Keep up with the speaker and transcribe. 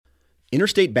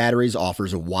Interstate Batteries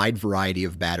offers a wide variety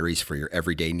of batteries for your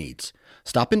everyday needs.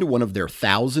 Stop into one of their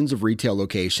thousands of retail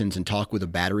locations and talk with a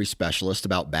battery specialist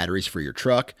about batteries for your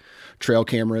truck, trail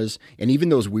cameras, and even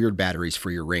those weird batteries for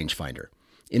your rangefinder.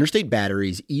 Interstate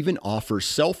Batteries even offers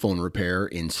cell phone repair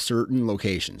in certain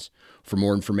locations. For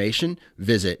more information,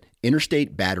 visit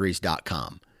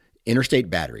interstatebatteries.com. Interstate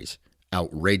Batteries,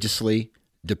 outrageously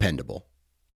dependable.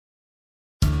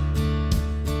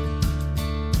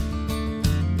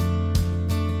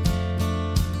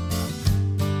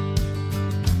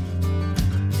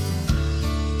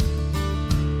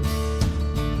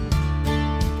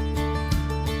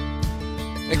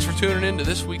 Thanks for tuning in to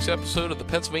this week's episode of the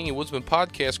Pennsylvania Woodsman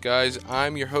Podcast, guys.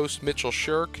 I'm your host, Mitchell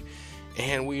Shirk,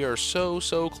 and we are so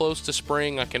close to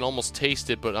spring. I can almost taste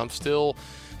it, but I'm still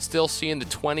seeing the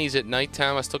 20s at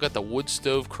nighttime. I still got the wood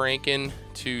stove cranking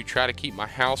to try to keep my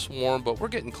house warm, but we're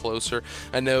getting closer.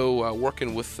 I know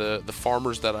working with the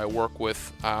farmers that I work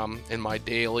with in my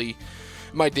daily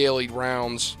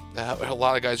rounds, a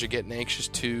lot of guys are getting anxious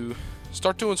to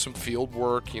start doing some field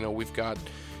work. You know, we've got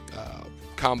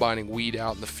combining weed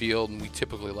out in the field, and we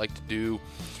typically like to do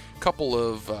a couple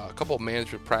of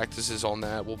management practices on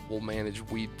that. We'll manage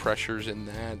weed pressures in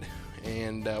that,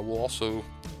 and we'll also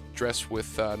dress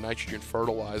with nitrogen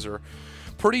fertilizer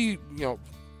pretty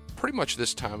much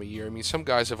this time of year. I mean, some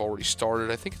guys have already started.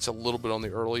 I think it's a little bit on the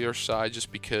earlier side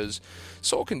just because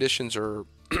soil conditions are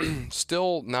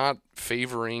still not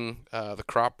favoring the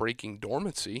crop breaking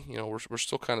dormancy. You know, we're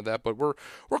still kind of that, but we're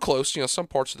close. You know, some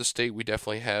parts of the state we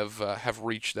definitely have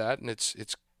reached that, and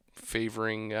it's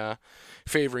favoring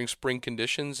spring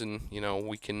conditions, and you know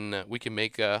we can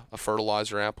make a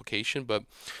fertilizer application, but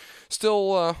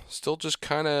still just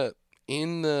kind of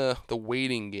in the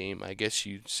waiting game, I guess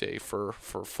you'd say, for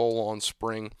full on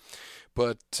spring.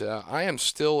 But I am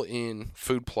still in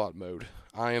food plot mode.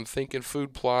 I am thinking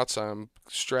food plots. I'm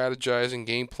strategizing,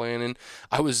 game planning.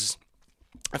 I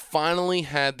finally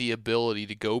had the ability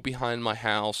to go behind my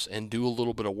house and do a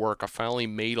little bit of work. I finally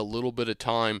made a little bit of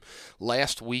time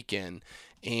last weekend,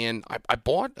 and I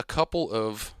bought a couple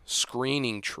of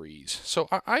screening trees. So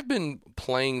I've been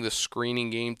playing the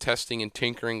screening game, testing and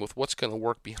tinkering with what's going to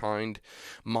work behind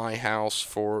my house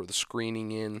for the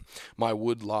screening in my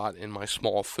wood lot and my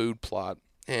small food plot.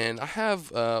 And I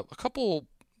have a couple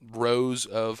rows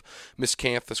of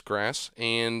miscanthus grass,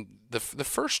 and the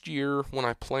first year when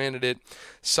I planted it,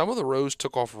 some of the rows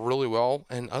took off really well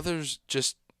and others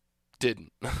just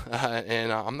didn't.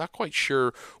 And I'm not quite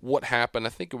sure what happened.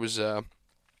 I think it was a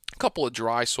couple of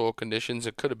dry soil conditions.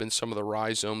 It could have been some of the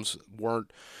rhizomes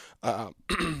weren't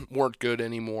good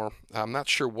anymore. I'm not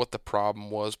sure what the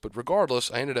problem was, but regardless,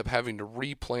 I ended up having to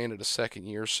replant it a second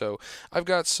year. So I've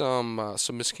got some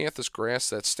miscanthus grass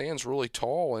that stands really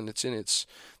tall, and it's in its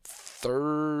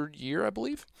third year, I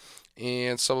believe,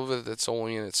 and some of it that's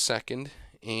only in its second,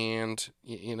 and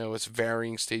you know, it's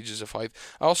varying stages of height.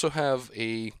 I also have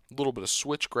a little bit of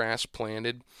switchgrass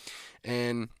planted,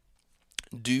 and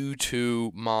due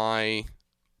to my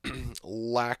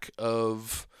lack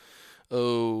of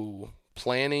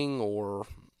planning or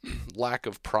lack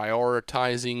of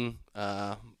prioritizing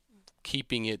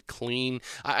keeping it clean,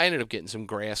 I ended up getting some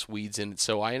grass weeds in it,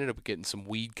 so I ended up getting some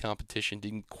weed competition.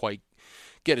 Didn't quite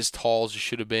get as tall as it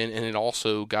should have been, and it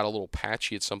also got a little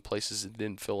patchy at some places it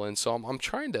didn't fill in. So I'm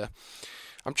trying to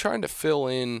fill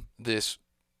in this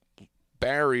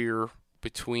barrier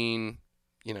between,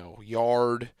 you know,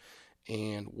 yard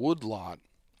and woodlot.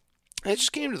 I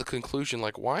just came to the conclusion,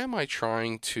 like, why am I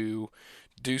trying to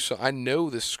do so? I know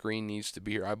this screen needs to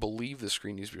be here. I believe this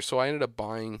screen needs to be here. So I ended up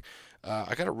buying,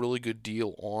 I got a really good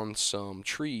deal on some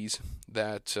trees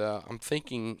that I'm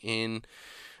thinking in,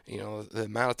 you know, the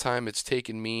amount of time it's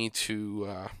taken me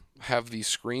to have these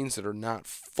screens that are not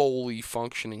fully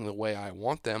functioning the way I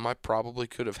want them, I probably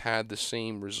could have had the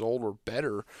same result or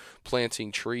better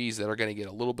planting trees that are going to get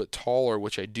a little bit taller,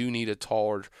 which I do need a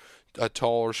taller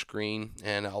screen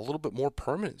and a little bit more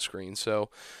permanent screen. So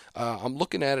I'm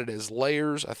looking at it as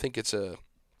layers. I think it's a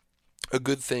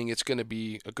good thing. It's going to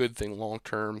be a good thing long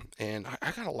term, and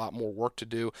I got a lot more work to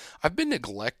do. I've been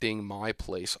neglecting my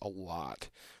place a lot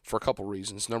for a couple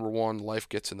reasons. Number one, life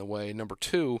gets in the way. Number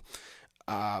two,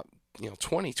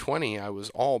 2020, I was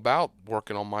all about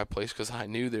working on my place because I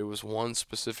knew there was one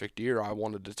specific deer I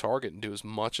wanted to target and do as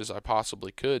much as I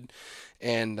possibly could,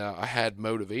 and I had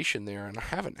motivation there, and I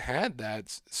haven't had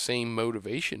that same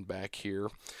motivation back here.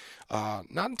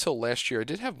 Not until last year. I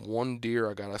did have one deer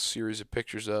I got a series of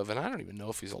pictures of, and I don't even know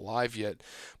if he's alive yet,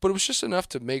 but it was just enough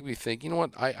to make me think, you know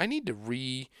what, I need to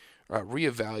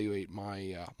reevaluate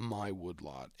my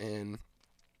woodlot. And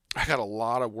I got a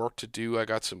lot of work to do. I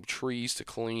got some trees to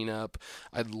clean up.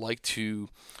 I'd like to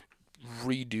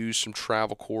redo some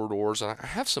travel corridors. I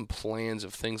have some plans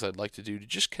of things I'd like to do to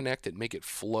just connect it, make it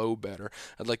flow better.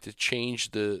 I'd like to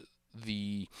change the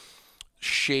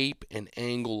shape and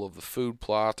angle of the food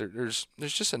plot. There's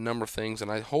just a number of things,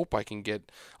 and I hope I can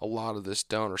get a lot of this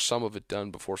done or some of it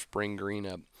done before spring green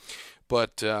up.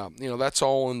 But that's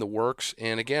all in the works.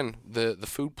 And again, the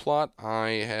food plot, I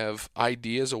have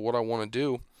ideas of what I want to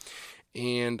do,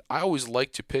 and I always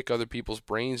like to pick other people's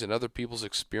brains and other people's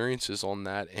experiences on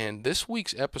that. And this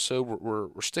week's episode,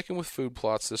 we're sticking with food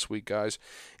plots this week, guys,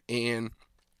 and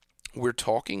we're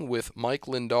talking with Mike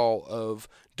Lindahl of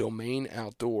Domain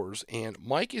Outdoors, and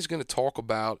Mike is going to talk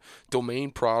about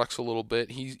Domain products a little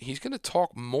bit. He's going to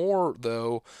talk more,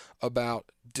 though,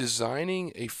 about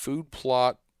designing a food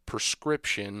plot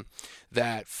prescription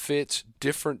that fits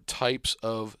different types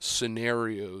of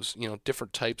scenarios,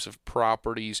 different types of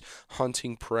properties,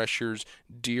 hunting pressures,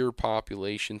 deer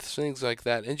populations, things like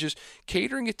that, and just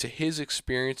catering it to his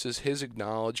experiences, his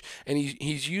knowledge. And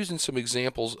he's using some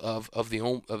examples of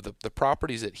the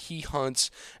properties that he hunts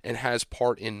and has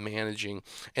part in managing.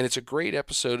 And it's a great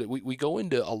episode. We go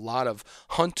into a lot of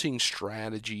hunting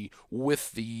strategy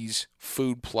with these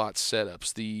food plot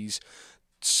setups, these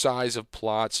size of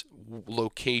plots,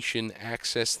 location,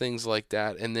 access, things like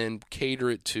that, and then cater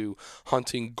it to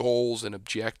hunting goals and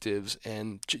objectives,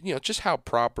 and just how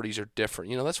properties are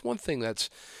different. That's one thing that's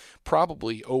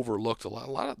probably overlooked a lot.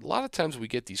 A lot of times we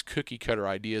get these cookie cutter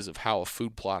ideas of how a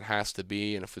food plot has to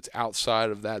be, and if it's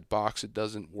outside of that box, it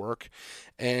doesn't work.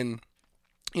 And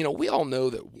we all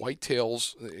know that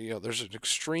whitetails, there's an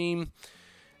extreme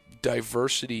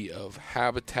diversity of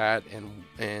habitat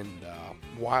and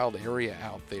wild area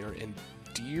out there, and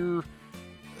deer,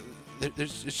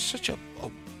 there's such a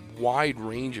wide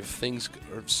range of things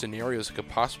or scenarios that could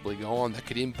possibly go on that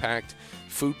could impact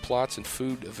food plots and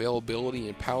food availability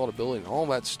and palatability and all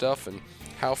that stuff, and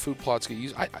how food plots get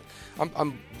used.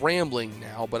 I'm rambling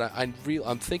now, but I'm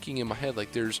thinking in my head,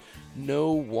 like, there's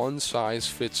no one size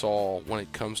fits all when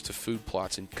it comes to food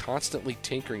plots, and constantly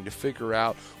tinkering to figure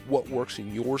out what works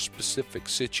in your specific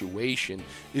situation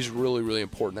is really, really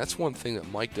important. That's one thing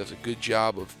that Mike does a good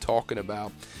job of talking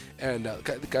about. And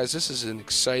guys, this is an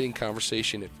exciting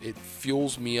conversation. It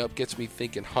fuels me up, gets me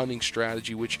thinking hunting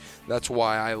strategy, which that's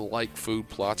why I like food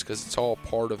plots, because it's all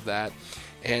part of that.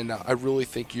 And I really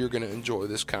think you're going to enjoy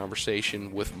this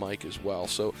conversation with Mike as well.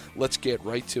 So let's get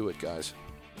right to it, guys.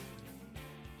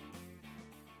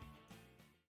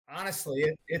 Honestly,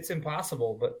 it's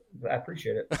impossible, but I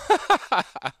appreciate it.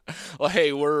 Well,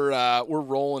 hey, we're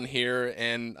rolling here,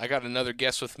 and I got another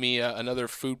guest with me, another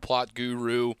food plot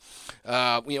guru.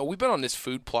 We've been on this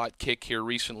food plot kick here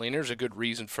recently, and there's a good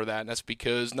reason for that. And that's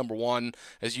because, number one,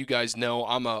 as you guys know,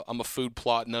 I'm a food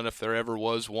plot nut if there ever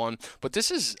was one. But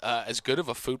this is as good of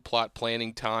a food plot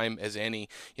planning time as any.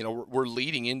 We're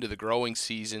leading into the growing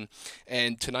season,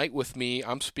 and tonight with me,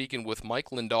 I'm speaking with Mike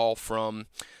Lindahl from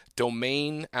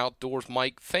Domain Outdoors.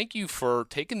 Mike, thank you for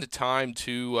taking the time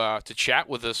to chat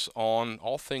with us on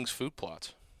all things food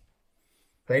plots.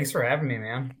 Thanks for having me,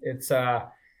 man. It's I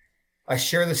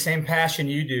share the same passion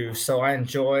you do, so I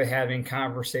enjoy having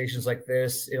conversations like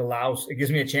this. It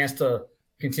gives me a chance to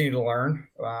continue to learn,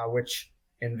 which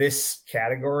in this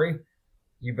category,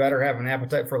 you better have an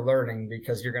appetite for learning,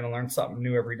 because you're going to learn something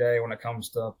new every day when it comes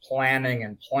to planning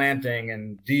and planting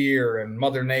and deer and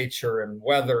Mother Nature and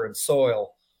weather and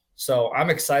soil. So I'm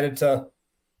excited to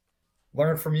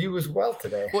learn from you as well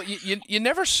today. Well, you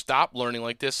never stop learning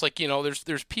like this. Like,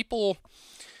 there's people,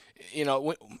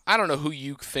 I don't know who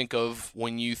you think of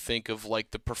when you think of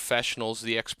like the professionals,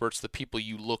 the experts, the people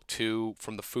you look to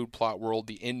from the food plot world,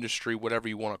 the industry, whatever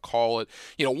you want to call it.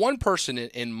 One person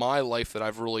in my life that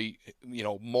I've really,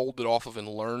 molded off of and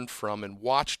learned from and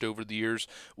watched over the years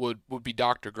would be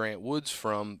Dr. Grant Woods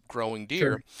from Growing Deer.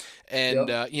 Sure. And,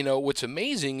 yep. What's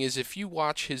amazing is if you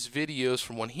watch his videos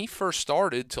from when he first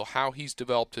started till how he's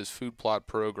developed his food plot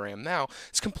program now,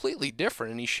 it's completely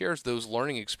different. And he shares those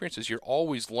learning experiences. You're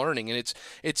always learning. And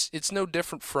it's no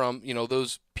different from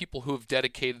those people who have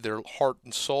dedicated their heart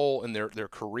and soul and their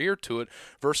career to it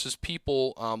versus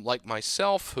people like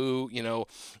myself who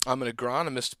I'm an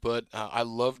agronomist, but I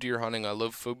love deer hunting, I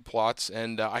love food plots,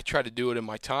 and I try to do it in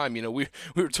my time. We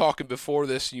were talking before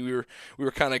this, and we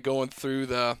were kind of going through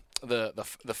the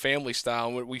family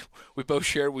style. We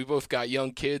both got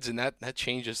young kids, and that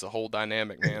changes the whole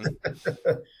dynamic, man.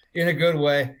 In a good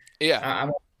way. Yeah.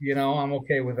 I'm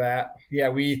okay with that. Yeah,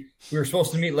 we were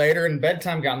supposed to meet later, and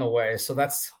bedtime got in the way. So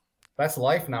that's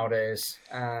life nowadays.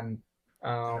 And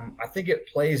I think it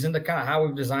plays into kind of how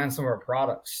we've designed some of our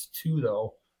products too,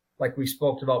 though. like we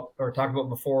spoke about or talked about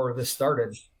before this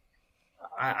started.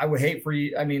 I would hate for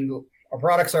you. I mean, our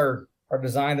products are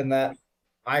designed in that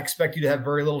I expect you to have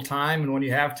very little time, and when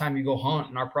you have time, you go hunt.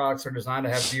 And our products are designed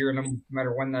to have deer in them, no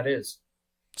matter when that is.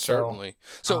 Certainly.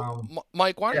 So,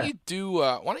 Mike, why don't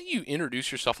you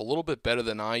introduce yourself a little bit better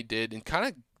than I did, and kind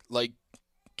of like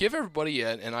give everybody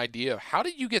an idea of how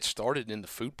did you get started in the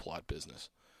food plot business?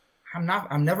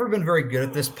 I've never been very good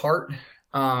at this part.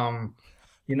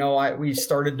 We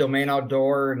started Domain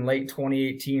Outdoor in late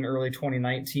 2018, early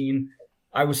 2019.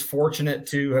 I was fortunate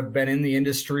to have been in the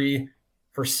industry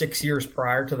for 6 years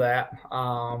prior to that,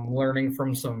 learning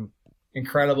from some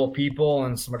incredible people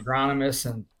and some agronomists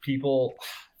and people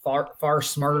far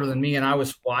smarter than me. And I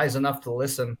was wise enough to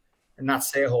listen and not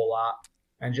say a whole lot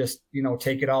and just,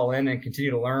 take it all in and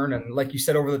continue to learn. And like you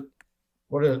said, over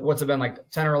what's it been, like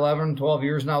 10 or 11, 12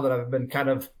 years now that I've been kind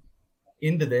of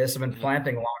into this. I've been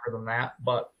planting longer than that,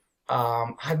 but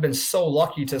I've been so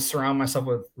lucky to surround myself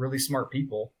with really smart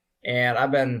people. And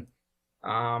I've been,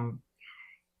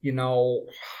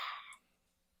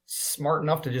 smart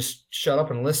enough to just shut up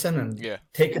and listen and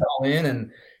take it all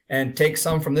in and take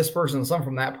some from this person and some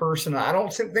from that person. I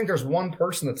don't think there's one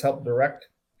person that's helped direct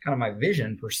kind of my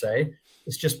vision per se.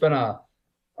 It's just been a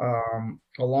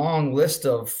long list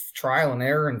of trial and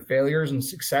error and failures and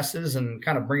successes and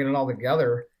kind of bringing it all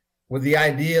together with the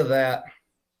idea that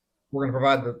we're going to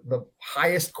provide the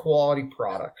highest quality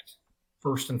product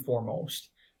first and foremost,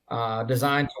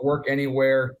 designed to work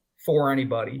anywhere for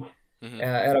anybody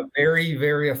at a very,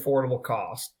 very affordable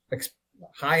cost.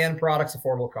 High-end products,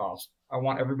 affordable cost. I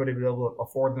want everybody to be able to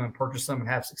afford them and purchase them and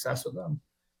have success with them.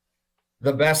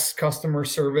 The best customer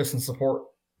service and support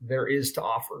there is to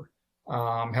offer,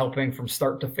 helping from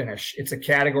start to finish. It's a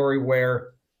category where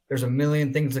there's a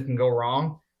million things that can go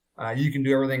wrong. You can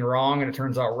do everything wrong and it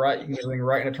turns out right. You can do everything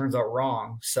right and it turns out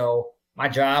wrong. So our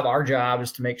job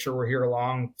is to make sure we're here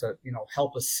along to,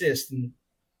 help assist and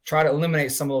try to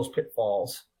eliminate some of those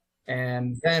pitfalls.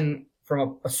 And then from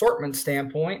an assortment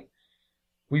standpoint,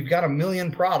 we've got a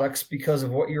million products because of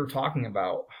what you're talking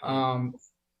about.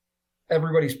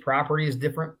 Everybody's property is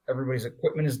different. Everybody's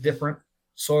equipment is different.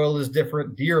 Soil is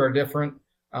different. Deer are different.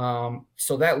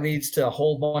 So that leads to a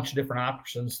whole bunch of different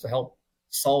options to help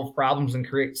solve problems and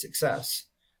create success.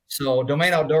 So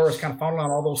Domain Outdoor is kind of founded on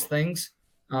all those things.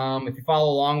 If you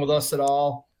follow along with us at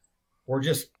all, we're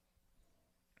just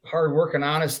hard-working,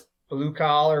 honest,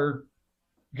 blue-collar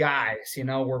guys.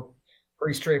 We're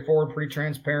pretty straightforward, pretty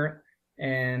transparent,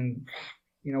 and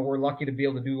we're lucky to be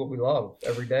able to do what we love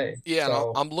every day. Yeah, so,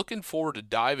 and I'm looking forward to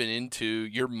diving into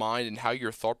your mind and how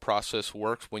your thought process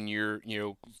works when you're,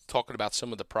 talking about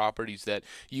some of the properties that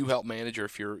you help manage, or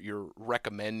if you're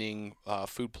recommending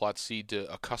food plot seed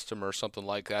to a customer or something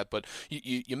like that. But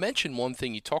you mentioned one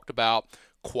thing. You talked about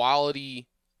quality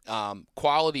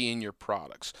in your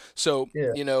products. So,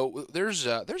 there's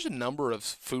a number of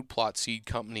food plot seed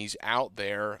companies out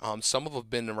there. Some of them have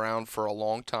been around for a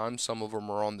long time. Some of them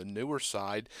are on the newer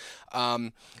side.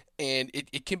 And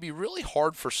it can be really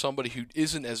hard for somebody who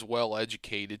isn't as well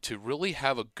educated to really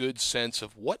have a good sense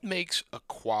of what makes a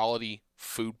quality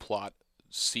food plot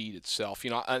seed itself,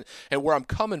 and where I'm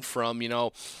coming from,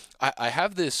 I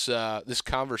have this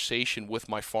conversation with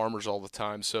my farmers all the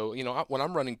time. So, when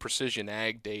I'm running precision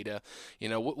ag data,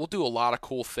 we'll do a lot of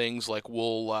cool things. Like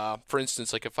we'll, for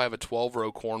instance, like if I have a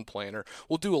 12-row corn planter,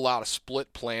 we'll do a lot of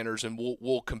split planters, and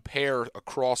we'll compare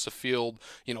across a field,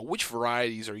 which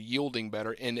varieties are yielding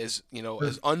better, and as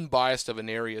unbiased of an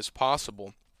area as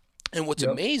possible. And what's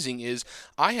amazing is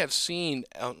I have seen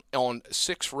on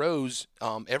 6 rows,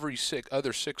 every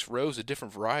other 6 rows, a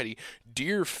different variety,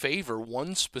 deer favor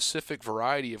one specific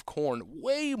variety of corn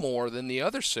way more than the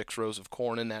other 6 rows of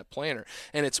corn in that planter.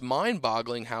 And it's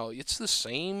mind-boggling how it's the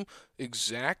same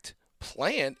exact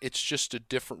plant, it's just a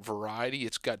different variety.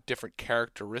 It's got different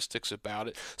characteristics about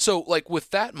it. So, like, with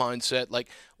that mindset, like,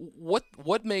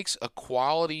 what makes a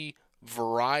quality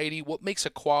variety, what makes a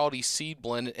quality seed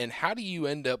blend, and how do you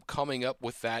end up coming up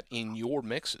with that in your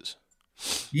mixes?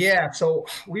 Yeah, so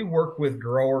we work with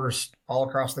growers all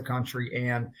across the country,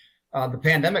 and the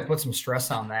pandemic put some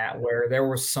stress on that, where there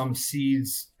were some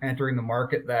seeds entering the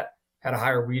market that had a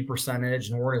higher weed percentage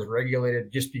and weren't as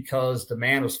regulated just because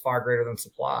demand was far greater than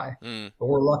supply. But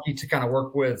we're lucky to kind of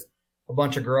work with a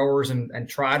bunch of growers and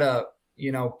try to,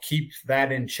 keep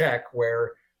that in check,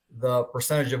 where the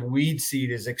percentage of weed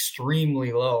seed is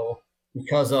extremely low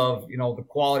because of, the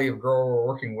quality of grower we're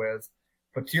working with.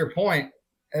 But to your point,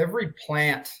 every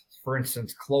plant, for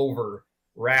instance, clover,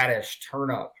 radish,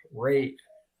 turnip, rape,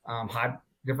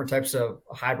 different types of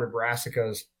hybrid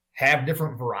brassicas have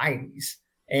different varieties.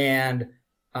 And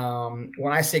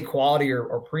when I say quality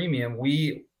or premium,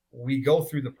 we go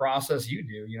through the process you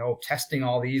do, testing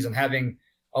all these and having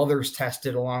others test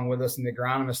it along with us, and the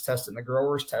agronomists test it and the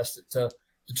growers test it to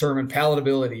determine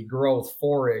palatability, growth,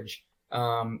 forage,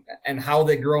 and how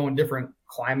they grow in different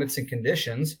climates and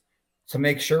conditions, to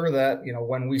make sure that,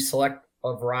 when we select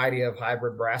a variety of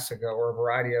hybrid brassica or a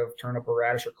variety of turnip or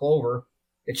radish or clover,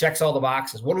 it checks all the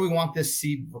boxes. What do we want this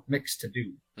seed mix to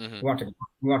do? Mm-hmm.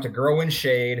 We want to grow in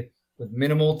shade with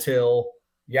minimal till,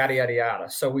 yada, yada, yada.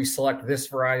 So we select this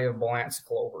variety of Balansa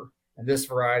clover and this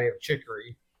variety of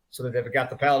chicory, so that they've got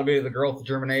the palatability, the growth, the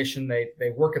germination,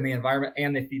 they work in the environment,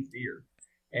 and they feed the deer.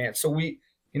 And so we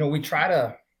try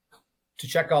to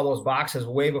check all those boxes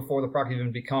way before the product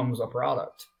even becomes a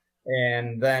product.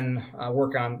 And then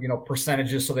work on,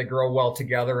 percentages so they grow well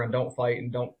together and don't fight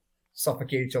and don't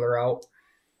suffocate each other out.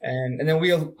 And then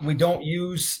we don't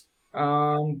use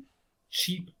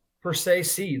cheap per se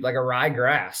seed like a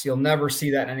ryegrass. You'll never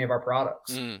see that in any of our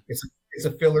products. It's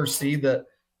a filler seed that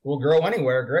will grow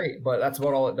anywhere, great, but that's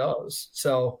about all it does.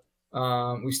 So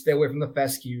we stay away from the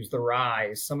fescues, the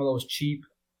rye, some of those cheap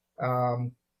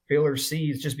filler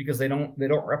seeds, just because they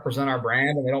don't represent our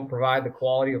brand and they don't provide the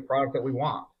quality of product that we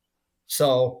want.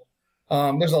 So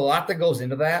there's a lot that goes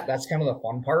into that. That's kind of the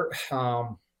fun part.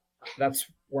 That's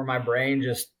where my brain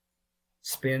just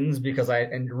spins, because I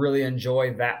really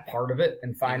enjoy that part of it,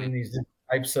 and finding these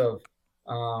types of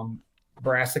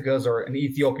brassicas, or an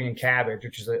Ethiopian cabbage,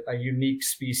 which is a unique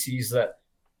species that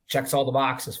checks all the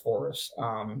boxes for us.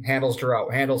 Handles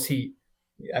drought, handles heat.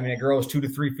 I mean, it grows 2 to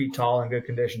 3 feet tall in good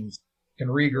conditions, can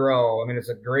regrow. I mean, it's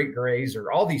a great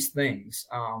grazer, all these things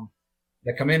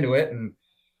that come into it.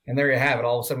 And there you have it.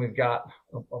 All of a sudden we've got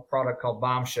a product called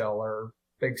Bombshell or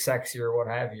Big Sexy or what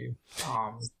have you.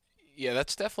 Yeah,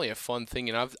 that's definitely a fun thing,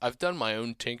 and I've done my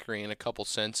own tinkering in a couple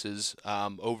senses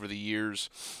over the years,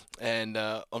 and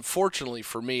unfortunately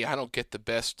for me, I don't get the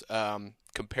best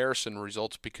comparison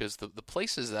results, because the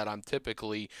places that I'm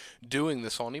typically doing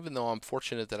this on, even though I'm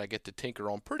fortunate that I get to tinker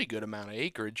on pretty good amount of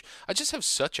acreage, I just have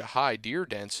such a high deer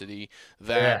density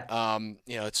that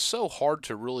it's so hard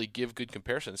to really give good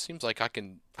comparison. It seems like I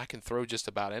can throw just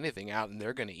about anything out and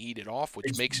they're going to eat it off,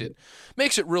 which makes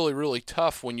it really, really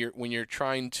tough when you're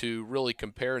trying to really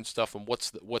compare and stuff, and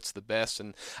what's the best.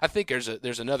 And I think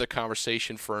there's another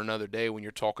conversation for another day when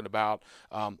you're talking about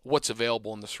what's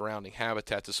available in the surrounding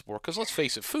habitat to support, because let's face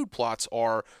it, food plots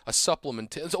are a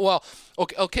supplement. Well,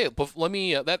 okay, but let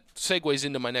me that segues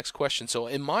into my next question. So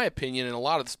in my opinion, and a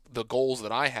lot of the goals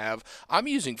that I have, I'm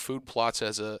using food plots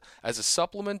as a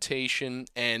supplementation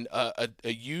and a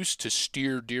use to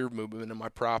steer deer movement in my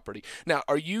property. Now,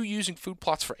 are you using food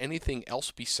plots for anything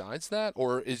else besides that,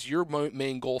 or is your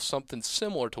main goal something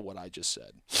similar to what I just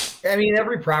said? I mean,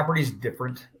 every property is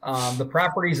different. The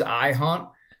properties I hunt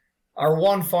are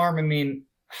one farm. I mean,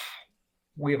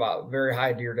 we have a very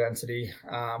high deer density.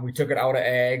 We took it out of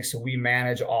ag, so we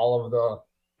manage all of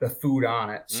the food on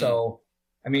it. So,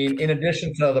 I mean, in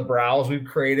addition to the browse we've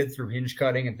created through hinge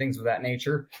cutting and things of that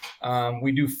nature,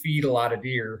 we do feed a lot of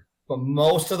deer. But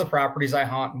most of the properties I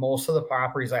hunt, most of the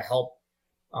properties I help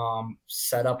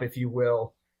set up, if you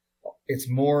will, it's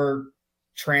more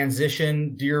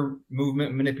transition, deer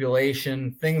movement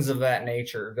manipulation, things of that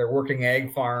nature. They're working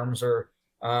egg farms, or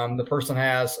the person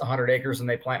has 100 acres and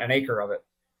they plant an acre of it.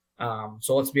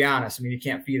 So let's be honest. I mean, you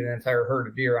can't feed an entire herd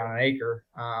of deer on an acre.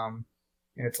 And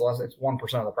it's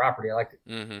 1% of the property. I like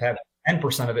to have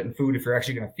 10% of it in food if you're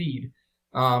actually going to feed.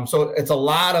 So it's a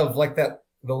lot of like that.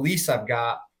 The lease I've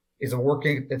got is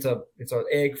it's an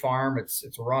egg farm. It's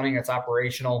running, it's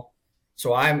operational.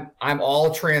 So I'm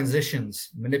all transitions,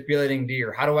 manipulating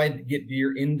deer. How do I get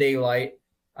deer in daylight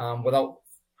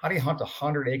how do you hunt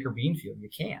 100-acre bean field? You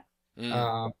can't.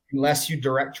 Unless you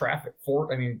direct traffic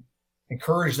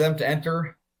encourage them to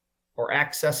enter or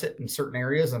access it in certain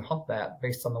areas and hunt that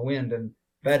based on the wind and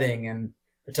bedding and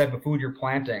the type of food you're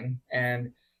planting.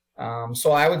 And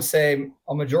so I would say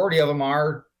a majority of them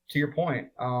are, to your point,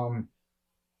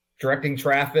 directing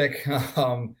traffic,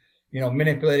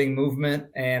 manipulating movement,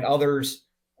 and others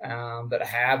that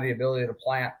have the ability to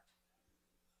plant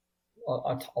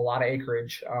a lot of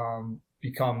acreage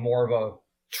become more of a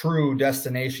true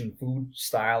destination food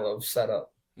style of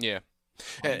setup. Yeah.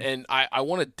 And I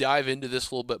want to dive into this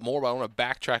a little bit more, but I want to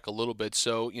backtrack a little bit.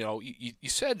 So, you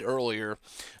said earlier,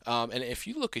 and if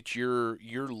you look at your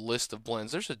list of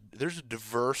blends, there's a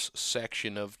diverse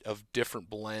section of different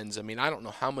blends. I mean, I don't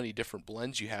know how many different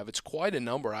blends you have. It's quite a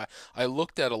number. I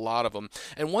looked at a lot of them.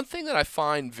 And one thing that I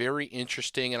find very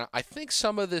interesting, and I think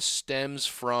some of this stems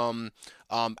from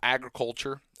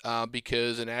agriculture,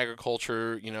 because in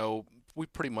agriculture, we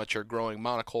pretty much are growing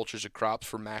monocultures of crops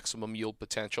for maximum yield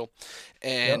potential.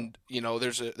 And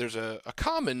there's a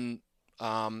common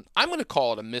I'm going to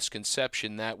call it a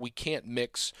misconception that we can't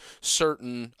mix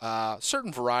certain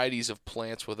varieties of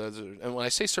plants with others. And when I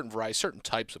say certain varieties, certain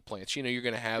types of plants, you're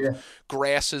going to have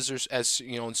grasses as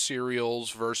in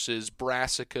cereals versus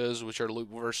brassicas, which are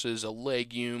versus a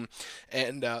legume.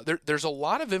 And there's a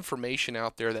lot of information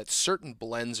out there that certain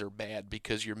blends are bad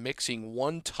because you're mixing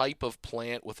one type of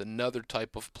plant with another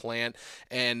type of plant.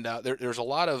 And there's a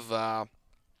lot of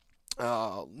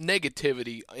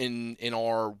negativity in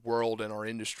our world and our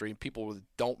industry. People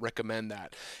don't recommend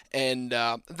that, and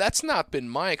that's not been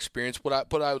my experience.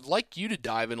 But I would like you to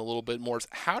dive in a little bit more. Is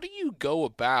how do you go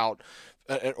about,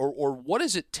 or what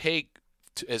does it take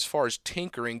as far as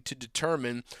tinkering to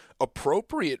determine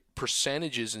appropriate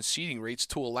percentages and seeding rates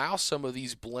to allow some of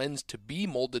these blends to be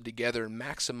molded together and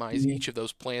maximize each of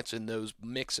those plants in those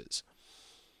mixes?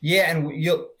 Yeah, and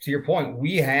to your point,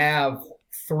 we have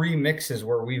 3 mixes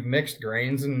where we've mixed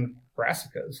grains and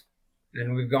brassicas,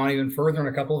 and we've gone even further in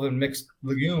a couple of them mixed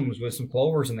legumes with some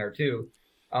clovers in there too.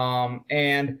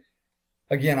 And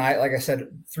again, like I said,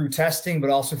 through testing,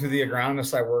 but also through the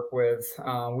agronomists I work with,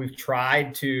 we've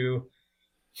tried to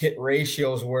hit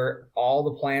ratios where all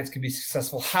the plants can be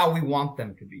successful how we want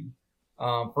them to be.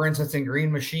 For instance, in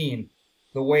Green Machine,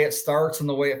 the way it starts and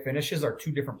the way it finishes are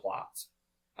 2 different plots.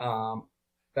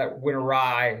 That winter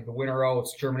rye, the winter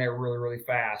oats germinate really, really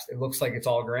fast. It looks like it's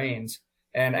all grains.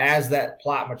 And as that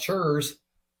plot matures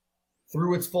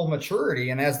through its full maturity,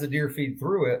 and as the deer feed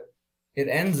through it, it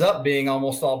ends up being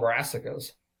almost all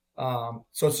brassicas.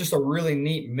 So it's just a really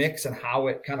neat mix and how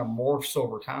it kind of morphs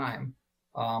over time.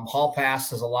 Hall Pass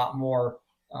has a lot more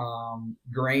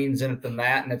grains in it than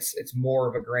that, and it's more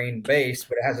of a grain base,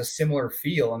 but it has a similar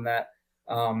feel in that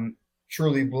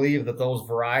truly believe that those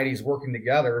varieties working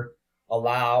together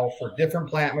allow for different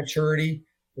plant maturity,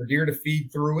 for deer to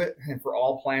feed through it, and for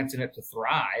all plants in it to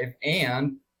thrive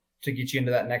and to get you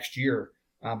into that next year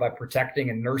by protecting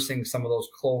and nursing some of those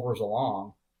clovers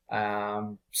along.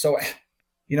 So,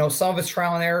 some of it's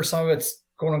trial and error, some of it's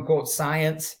quote unquote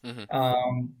science.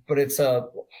 But it's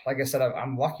like I said,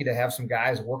 I'm lucky to have some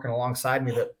guys working alongside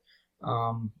me that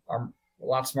are a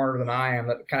lot smarter than I am,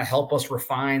 that kind of help us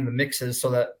refine the mixes so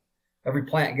that every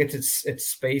plant gets its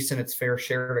space and its fair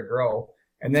share to grow.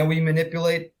 And then we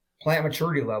manipulate plant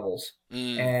maturity levels.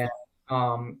 And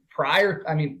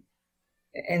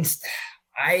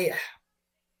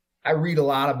I read a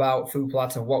lot about food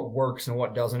plots and what works and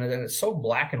what doesn't. And it's so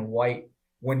black and white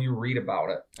when you read about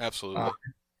it. Absolutely. I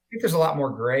think there's a lot more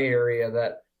gray area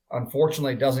that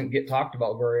unfortunately doesn't get talked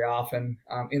about very often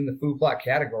in the food plot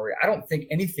category. I don't think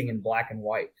anything in black and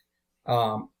white.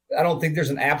 I don't think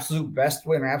there's an absolute best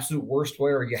way and an absolute worst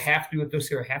way, or you have to do it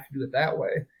this way or have to do it that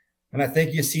way. And I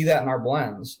think you see that in our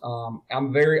blends.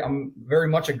 I'm very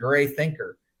much a gray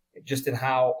thinker, just in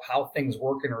how things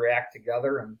work and react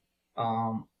together,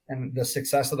 and the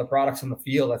success of the products in the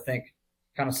field, I think,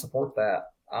 kind of support that.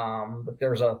 But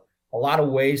there's a lot of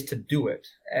ways to do it,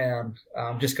 and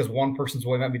just because one person's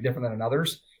way might be different than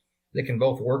another's, they can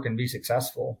both work and be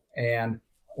successful. And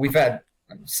we've had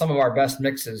some of our best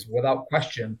mixes, without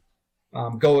question,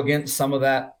 go against some of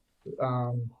that,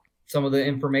 some of the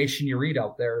information you read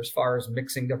out there as far as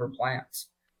mixing different plants.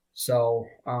 So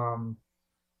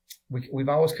we've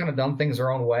always kind of done things our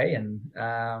own way, and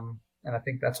I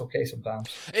think that's okay sometimes.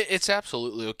 It's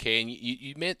absolutely okay. And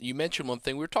you mentioned one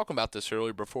thing. We were talking about this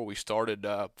earlier before we started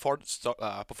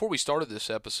this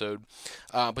episode,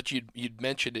 but you'd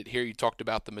mentioned it here. You talked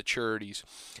about the maturities,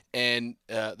 and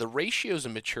the ratios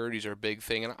and maturities are a big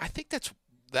thing. And I think that's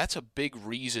a big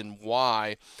reason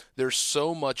why there's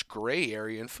so much gray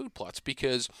area in food plots,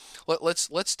 because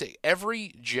let's take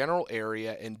every general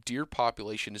area and deer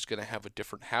population is going to have a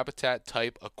different habitat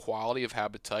type, a quality of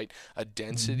habitat, a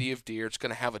density of deer. It's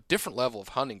going to have a different level of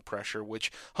hunting pressure, which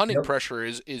hunting pressure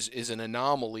is an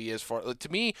anomaly. As far,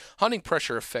 to me, hunting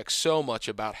pressure affects so much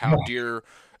about how deer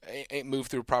move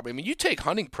through property. I mean, you take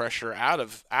hunting pressure out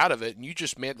of it, and you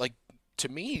just to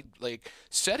me,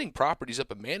 setting properties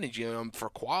up and managing them for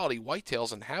quality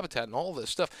whitetails and habitat and all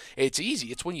this stuff, it's easy.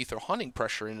 It's when you throw hunting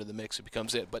pressure into the mix, it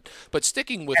becomes it. But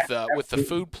sticking with the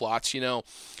food plots,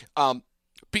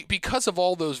 because of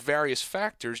all those various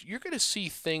factors, you're going to see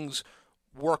things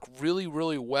work really,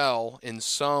 really well in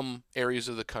some areas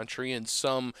of the country and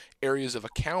some areas of a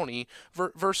county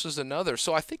versus another.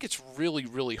 So I think it's really,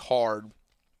 really hard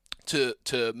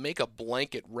to make a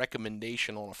blanket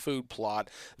recommendation on a food plot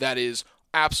that is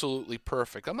absolutely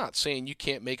perfect. I'm not saying you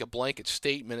can't make a blanket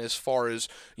statement as far as,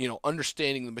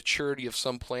 understanding the maturity of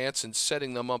some plants and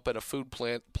setting them up at a food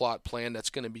plot plan that's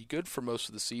going to be good for most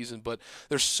of the season, but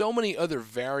there's so many other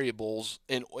variables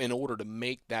in order to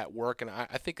make that work, and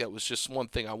I think that was just one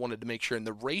thing I wanted to make sure in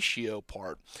the ratio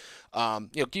part.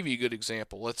 Give you a good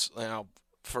example. Let's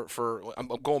I'm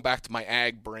going back to my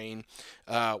ag brain.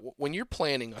 When you're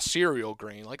planting a cereal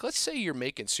grain, like let's say you're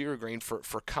making cereal grain for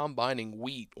combining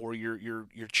wheat, or you're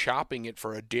chopping it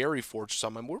for a dairy forage or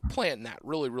something, we're planting that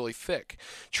really, really thick.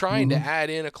 Trying to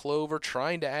add in a clover,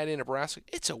 trying to add in a brassica,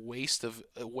 it's a waste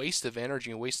of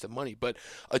energy and waste of money. But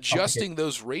adjusting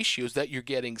those ratios that you're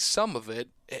getting some of it,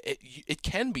 it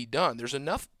can be done. There's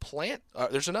enough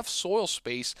there's enough soil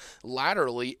space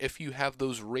laterally if you have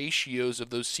those ratios of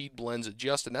those seed blends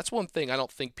adjusted. And that's one thing I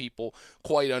don't think people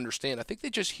quite understand. I think they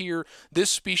just hear this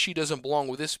species doesn't belong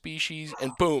with this species,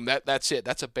 and boom, that's it.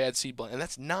 That's a bad seed blend, and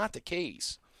that's not the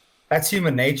case. That's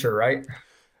human nature, right?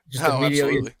 Just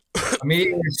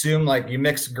immediately assume like you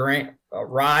mix grain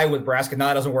rye with brassica.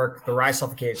 No, it doesn't work. The rye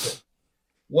suffocates it.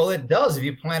 Well, it does if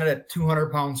you plant it at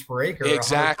 200 pounds per acre.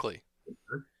 Exactly.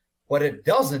 But it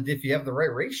doesn't if you have the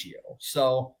right ratio.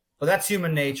 So, but that's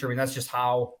human nature. I mean, that's just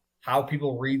how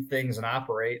people read things and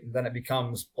operate, and then it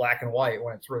becomes black and white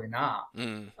when it's really not.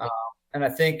 And I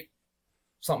think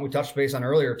something we touched base on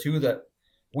earlier too, that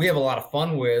we have a lot of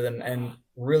fun with and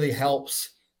really helps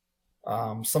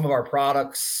some of our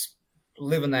products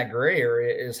live in that gray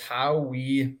area, is how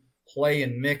we play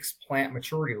and mix plant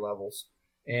maturity levels.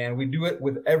 And we do it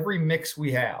with every mix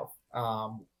we have,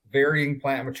 varying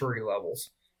plant maturity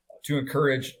levels, to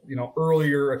encourage,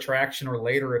 earlier attraction or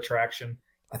later attraction.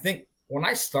 I think when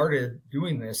I started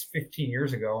doing this 15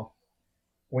 years ago,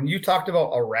 when you talked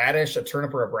about a radish, a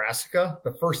turnip, or a brassica,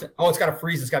 the first thing, it's got to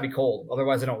freeze, it's got to be cold,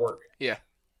 otherwise it don't work. Yeah.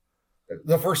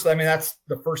 That's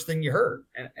the first thing you heard.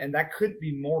 And that couldn't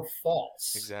be more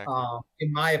false. Exactly.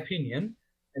 In my opinion,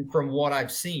 and from what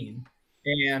I've seen.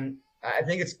 And I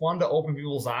think it's fun to open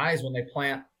people's eyes when they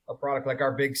plant a product like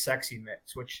our Big Sexy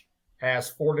Mix, which has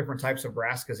 4 different types of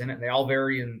brassicas in it, and they all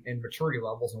vary in maturity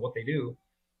levels and what they do,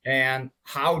 and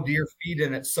how deer feed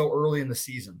in it so early in the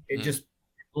season. It just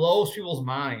blows people's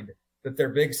mind that their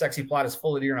Big Sexy plot is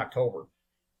full of deer in October,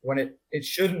 when it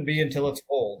shouldn't be until it's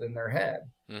cold in their head.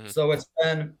 So it's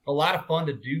been a lot of fun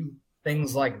to do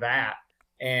things like that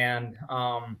and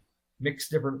mix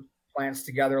different plants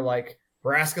together, like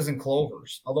brassicas and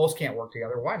clovers. Oh, those can't work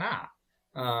together. Why not?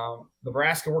 The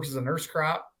brassica works as a nurse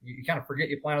crop. You kind of forget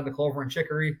you planted the clover and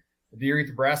chicory. The deer eat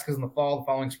the brassicas in the fall. The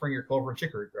following spring, your clover and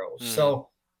chicory grows. So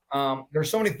there's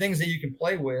so many things that you can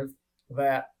play with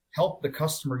that help the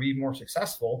customer be more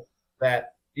successful,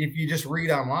 that if you just read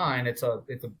online, it's a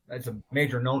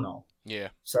major no-no. Yeah.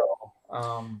 So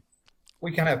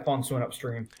we kind of have fun swimming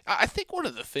upstream. I think one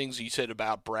of the things you said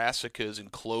about brassicas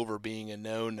and clover being a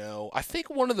no-no, I think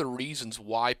one of the reasons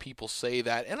why people say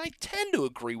that, and I tend to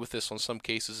agree with this on some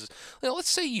cases, is, let's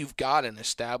say you've got an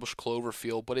established clover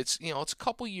field, but it's a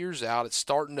couple years out, it's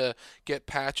starting to get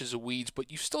patches of weeds,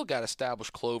 but you've still got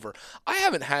established clover. I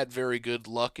haven't had very good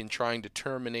luck in trying to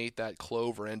terminate that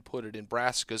clover and put it in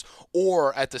brassicas,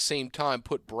 or at the same time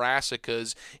put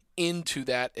brassicas into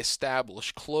that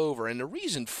established clover. And the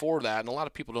reason for that, and a lot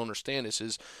of people don't understand this,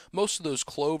 is most of those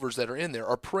clovers that are in there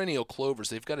are perennial clovers.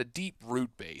 They've got a deep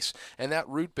root base, and that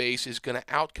root base is going to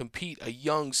outcompete a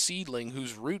young seedling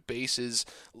whose root base is,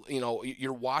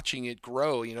 you're watching it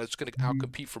grow. It's going to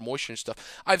outcompete for moisture and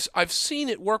stuff. I've seen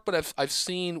it work, but I've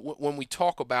seen when we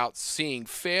talk about seeing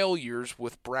failures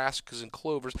with brassicas and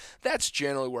clovers, that's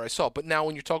generally where I saw it. But now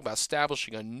when you're talking about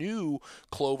establishing a new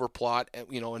clover plot,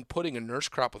 and putting a nurse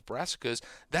crop with brassicas,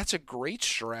 that's a great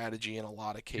strategy in a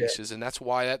lot of cases, and that's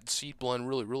why that seed blend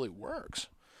really, really works.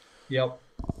 Yep.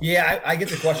 Yeah, I get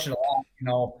the question a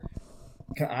lot.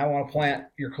 I want to plant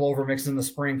your clover mix in the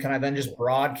spring. Can I then just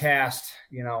broadcast,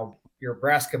 your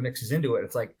brassica mixes into it?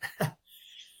 It's like,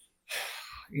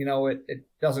 it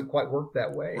doesn't quite work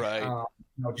that way. Right.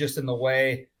 Just in the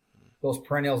way those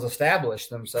perennials establish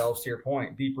themselves, to your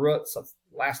point, deep roots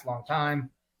last a long time.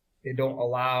 They don't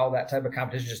allow that type of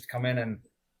competition just to come in and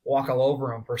walk all over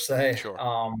them, per se. Sure.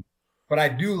 But I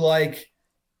do like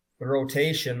the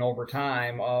rotation over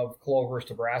time of clovers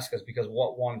to brassicas, because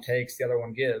what one takes, the other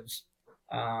one gives.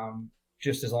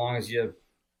 Just as long as you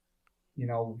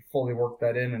fully work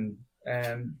that in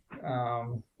and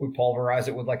we pulverize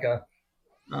it with like a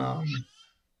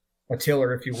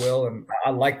tiller, if you will. And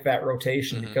I like that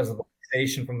rotation because of the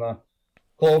fixation from the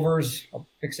clovers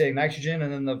fixating nitrogen,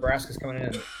 and then the brassicas coming in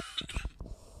and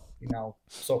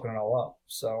soaking it all up.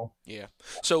 So yeah.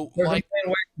 So there's a way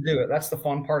to do it. That's the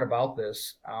fun part about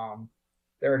this.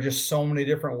 there are just so many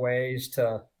different ways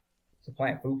to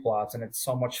plant food plots, and it's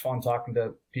so much fun talking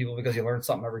to people because you learn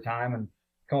something every time and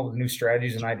come up with new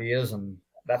strategies and ideas, and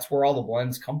that's where all the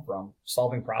blends come from,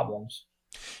 solving problems.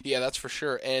 Yeah, that's for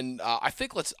sure. And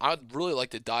I'd really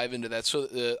like to dive into that. So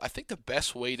I think the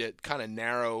best way to kind of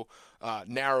narrow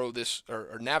this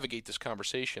or navigate this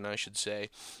conversation, I should say,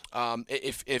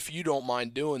 if you don't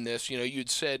mind doing this, you'd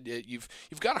said you've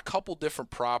got a couple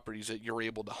different properties that you're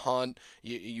able to hunt.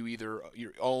 You either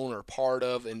you own or part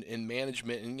of in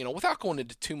management, and without going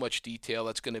into too much detail,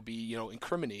 that's going to be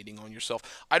incriminating on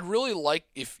yourself. I'd really like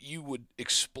if you would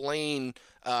explain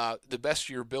the best of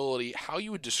your ability how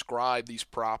you would describe these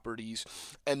properties,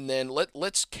 and then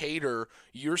let's cater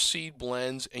your seed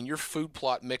blends and your food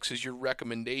plot mixes, your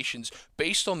recommendations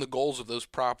based on the goals of those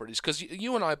properties, because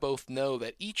you and I both know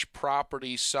that each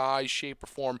property, size, shape, or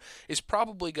form is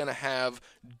probably going to have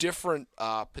different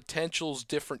potentials,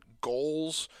 different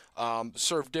goals,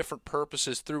 serve different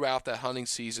purposes throughout that hunting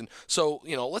season. So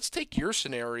let's take your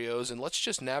scenarios and let's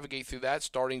just navigate through that,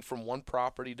 starting from one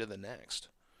property to the next.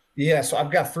 Yeah, so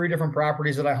I've got 3 different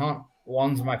properties that I hunt.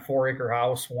 One's my 4-acre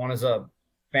house. One is a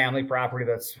family property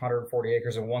that's 140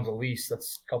 acres, and one's a lease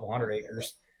that's a couple hundred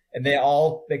acres. And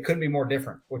they couldn't be more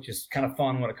different, which is kind of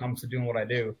fun when it comes to doing what I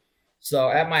do. So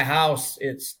at my house,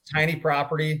 it's tiny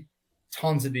property,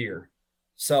 tons of deer.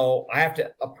 So I have to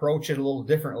approach it a little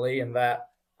differently in that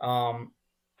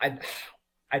I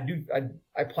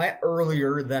plant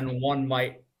earlier than one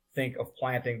might think of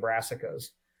planting brassicas,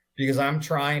 because I'm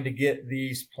trying to get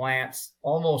these plants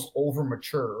almost over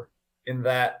mature in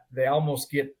that they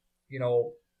almost get,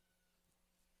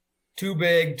 too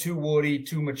big, too woody,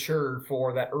 too mature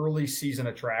for that early season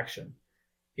attraction,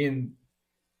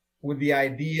 with the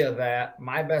idea that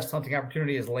my best hunting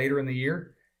opportunity is later in the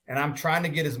year. And I'm trying to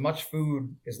get as much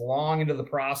food as long into the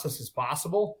process as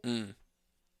possible.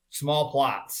 Small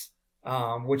plots,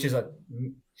 which is a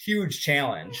huge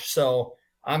challenge. So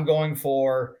I'm going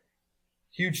for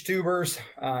huge tubers,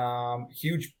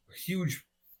 huge,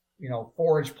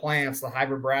 forage plants, the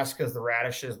hybrid brassicas, the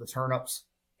radishes, the turnips,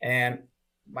 and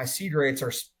my seed rates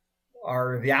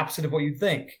are the opposite of what you'd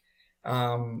think.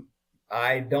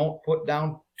 I don't put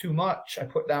down too much. I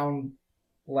put down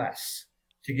less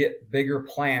to get bigger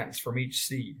plants from each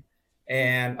seed,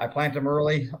 and I plant them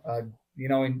early.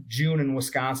 In June in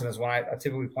Wisconsin is when I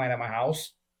typically plant at my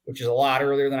house, which is a lot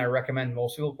earlier than I recommend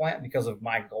most people plant because of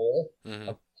my goal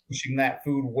of pushing that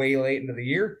food way late into the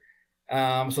year.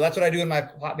 So that's what I do in my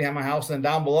plot behind my house. And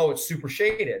down below, it's super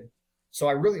shaded. So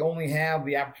I really only have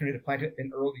the opportunity to plant it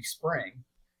in early spring.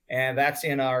 And that's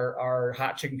in our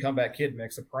Hot Chicken Comeback Kid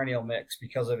mix, a perennial mix,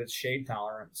 because of its shade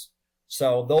tolerance.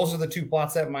 So those are the 2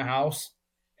 plots at my house.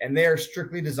 And they're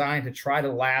strictly designed to try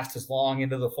to last as long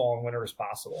into the fall and winter as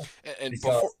possible. And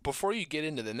before you get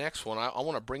into the next one, I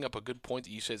want to bring up a good point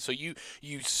that you said. So you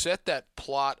set that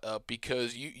plot up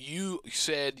because you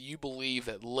said you believe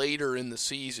that later in the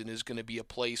season is going to be a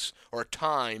place or a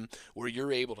time where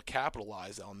you're able to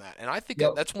capitalize on that. And I think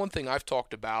that's one thing I've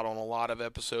talked about on a lot of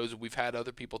episodes. We've had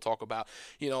other people talk about,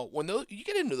 when you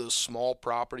get into those small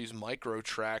properties, micro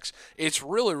tracks, it's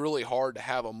really, really hard to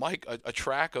have a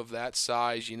track of that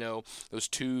size, those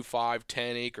 2, 5,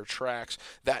 10 acre tracks,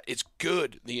 that it's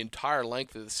good the entire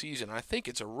length of the season. I think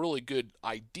it's a really good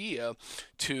idea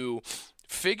to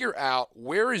figure out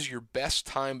where is your best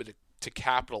time to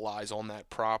capitalize on that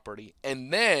property,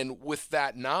 and then with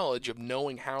that knowledge of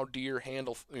knowing how deer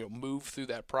move through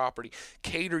that property,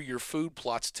 cater your food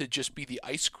plots to just be the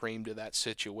ice cream to that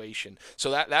situation.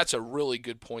 So that's a really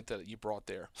good point that you brought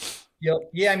there. Yep.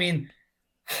 Yeah,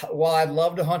 while I'd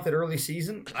love to hunt it early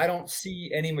season, I don't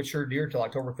see any mature deer till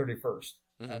October 31st.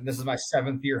 And this is my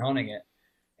 7th year hunting it.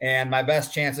 And my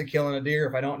best chance of killing a deer,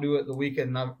 if I don't do it the week of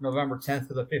November 10th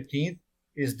to the 15th,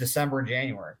 is December and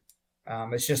January.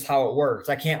 It's just how it works.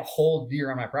 I can't hold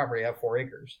deer on my property. I have 4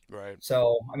 acres. Right.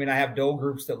 So, I have doe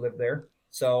groups that live there.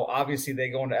 So obviously they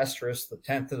go into estrus the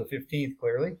 10th to the 15th,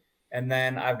 clearly. And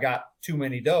then I've got too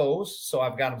many does. So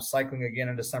I've got them cycling again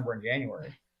in December and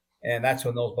January. And that's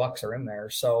when those bucks are in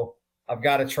there. So I've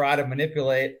got to try to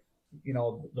manipulate,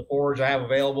 the forage I have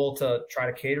available to try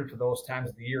to cater to those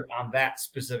times of the year on that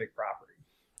specific property.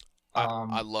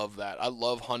 I love that. I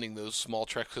love hunting those small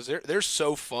tracks because they're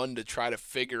so fun to try to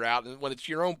figure out. And when it's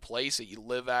your own place that you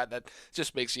live at, that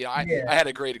just makes you. I had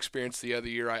a great experience the other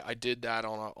year. I did that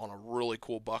on a really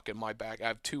cool buck in my back. I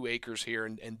have 2 acres here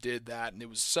and did that, and it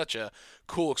was such a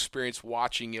cool experience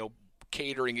watching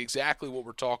catering exactly what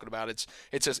we're talking about. It's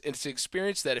an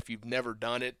experience that if you've never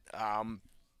done it,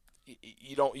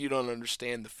 you don't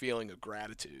understand the feeling of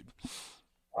gratitude.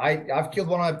 I've killed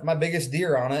one of my biggest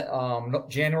deer on it,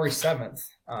 January 7th.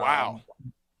 Wow.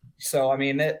 So, I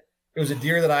mean, it was a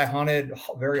deer that I hunted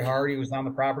very hard. He was on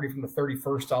the property from the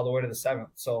 31st all the way to the 7th.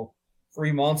 So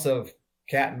 3 months of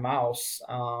cat and mouse.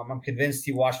 I'm convinced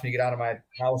he watched me get out of my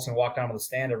house and walk down to the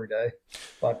stand every day.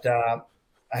 But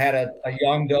I had a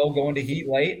young doe going to heat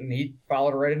late, and he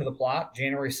followed right into the plot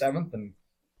January 7th, and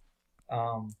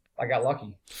I got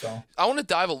lucky. So I want to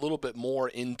dive a little bit more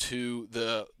into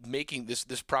the making this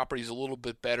properties a little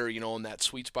bit better, in that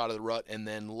sweet spot of the rut, and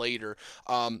then later,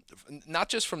 not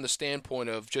just from the standpoint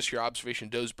of just your observation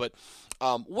does, but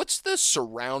what's the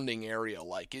surrounding area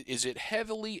like? Is it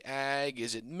heavily ag?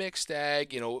 Is it mixed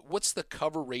ag? What's the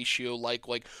cover ratio like?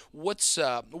 Like,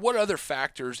 what other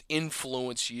factors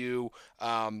influence you?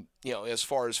 As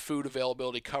far as food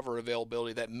availability, cover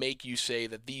availability, that make you say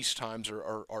that these times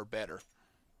are better.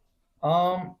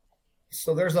 So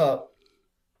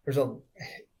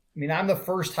I'm the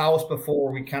first house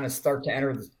before we kind of start to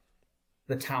enter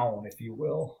the town, if you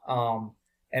will.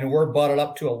 And we're butted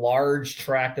up to a large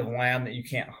tract of land that you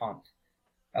can't hunt,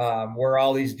 where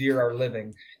all these deer are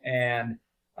living. And,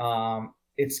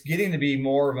 it's getting to be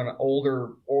more of an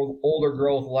older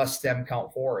growth, less stem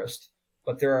count forest.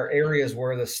 But there are areas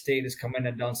where the state has come in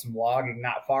and done some logging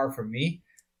not far from me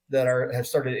that have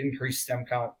started to increase stem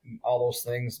count and all those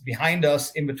things. Behind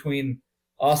us, in between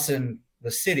us and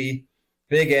the city,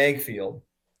 big ag field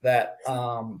that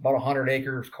about 100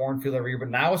 acres cornfield every year. But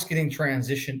now it's getting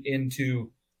transitioned into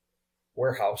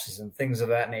warehouses and things of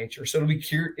that nature. So it'll be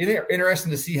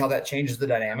interesting to see how that changes the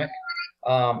dynamic.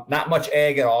 Not much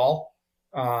ag at all.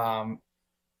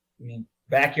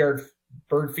 Backyard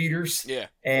bird feeders. Yeah.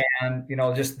 And,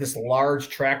 just this large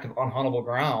tract of unhuntable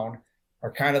ground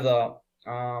are kind of the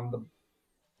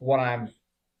what I'm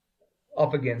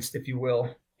up against, if you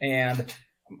will. And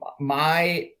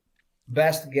my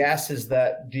best guess is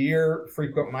that deer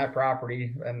frequent my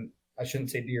property, and I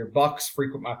shouldn't say deer, bucks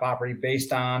frequent my property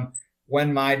based on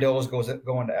when my does go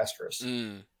into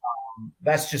estrus.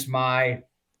 That's just my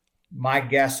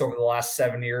guess over the last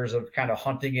 7 years of kind of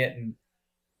hunting it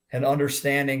and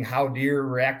understanding how deer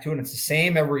react to it. And it's the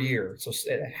same every year. So,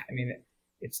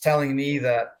 it's telling me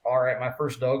that, all right, my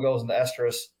first doe goes into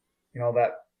estrus,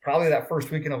 that probably that first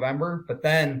week in November, but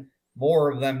then more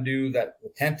of them do that the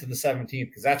 10th to the 17th,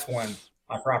 because that's when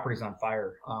my property's on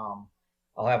fire.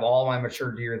 I'll have all my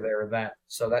mature deer there then.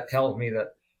 So that tells me that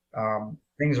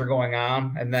things are going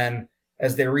on. And then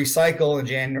as they recycle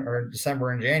in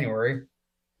December and January,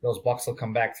 those bucks will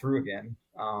come back through again.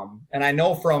 And I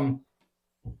know from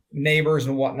neighbors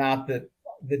and whatnot that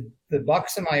the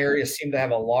bucks in my area seem to have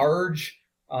a large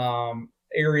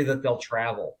area that they'll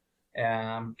travel,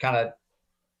 kind of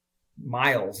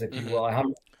miles, if you will. I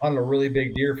hunted a really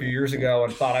big deer a few years ago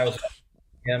and thought I was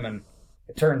him, and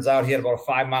it turns out he had about a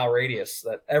 5-mile radius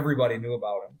that everybody knew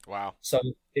about him. Wow. So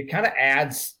it kind of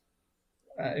adds,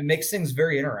 it makes things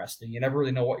very interesting. You never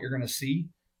really know what you're going to see.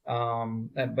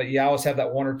 But you always have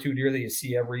that one or two deer that you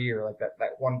see every year, like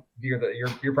that one deer that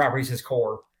your property's his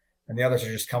core, and the others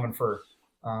are just coming for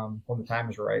when the time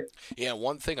is right. Yeah,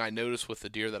 one thing I noticed with the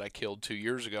deer that I killed 2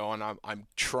 years ago, and I'm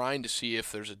trying to see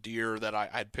if there's a deer that I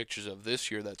had pictures of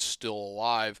this year that's still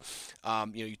alive.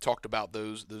 You talked about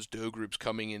those doe groups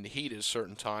coming into heat at a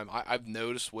certain time. I've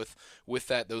noticed with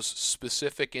that, those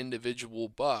specific individual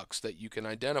bucks that you can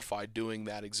identify doing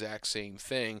that exact same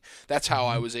thing. That's how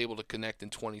I was able to connect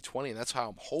in 2020, and that's how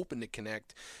I'm hoping to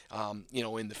connect,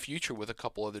 in the future with a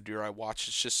couple other deer I watched.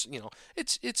 It's just,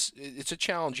 it's a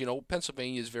challenge.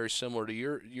 Pennsylvania is very similar to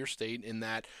your state in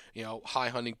that, high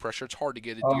hunting pressure. It's hard to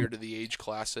get a deer to the age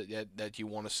class that you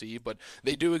want to see, but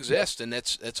they do exist, and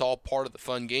that's all part of the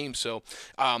fun game. So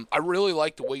I really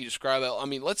like the way you describe that. I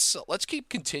mean, let's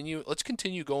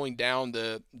continue going down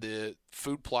the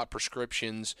food plot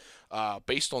prescriptions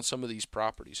based on some of these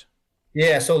properties.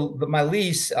 Yeah, so my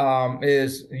lease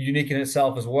is unique in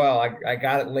itself as well. I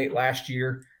got it late last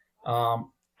year.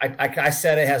 I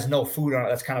said it has no food on it.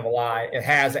 That's kind of a lie. It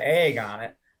has ag on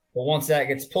it, but once that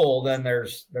gets pulled, then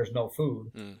there's no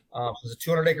food. So it's a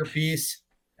 200-acre piece,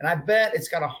 and I bet it's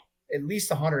got at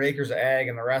least 100 acres of ag,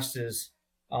 and the rest is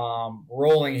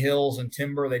rolling hills and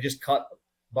timber. They just cut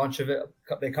a bunch of it.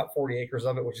 They cut 40 acres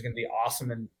of it, which is going to be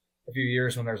awesome in a few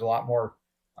years when there's a lot more,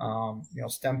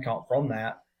 stem count from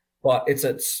that. But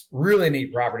it's really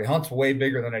neat property. Hunt's way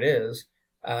bigger than it is.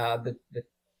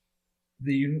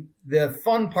 The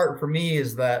fun part for me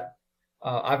is that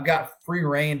I've got free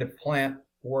reign to plant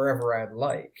wherever I'd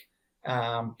like,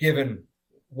 given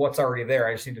what's already there.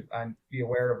 I just need to be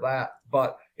aware of that.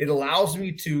 But it allows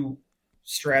me to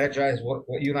strategize what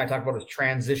you and I talk about as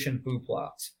transition food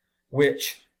plots,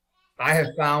 which I have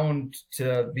found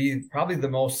to be probably the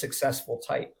most successful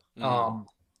type.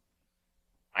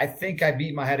 I think I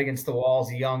beat my head against the wall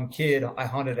as a young kid. I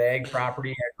hunted ag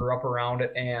property. I grew up around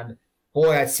it, and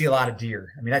boy, I'd see a lot of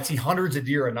deer. I mean, I'd see hundreds of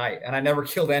deer a night, and I never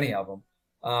killed any of them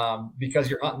because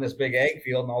you're hunting this big ag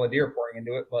field and all the deer pouring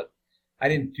into it. But I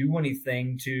didn't do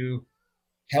anything to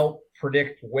help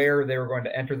predict where they were going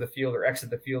to enter the field or exit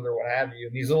the field or what have you.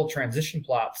 And these little transition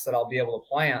plots that I'll be able to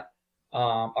plant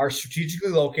are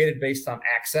strategically located based on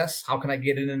access. How can I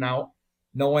get in and out,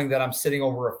 knowing that I'm sitting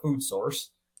over a food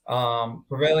source?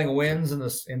 Prevailing winds in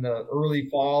the early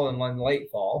fall and then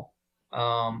late fall.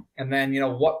 And then,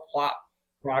 what plot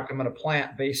product I'm going to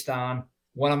plant based on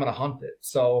when I'm going to hunt it.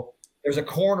 So there's a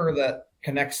corner that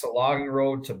connects the logging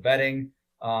road to bedding,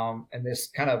 and this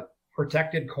kind of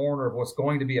protected corner of what's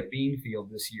going to be a bean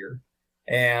field this year.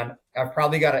 And I've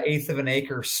probably got 1/8 of an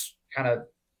acre kind of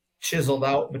chiseled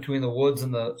out between the woods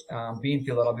and the bean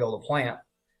field that I'll be able to plant.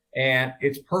 And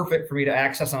it's perfect for me to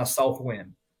access on a south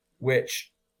wind,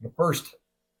 which the first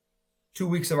 2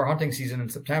 weeks of our hunting season in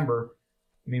September,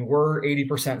 I mean, we're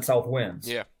 80% south winds.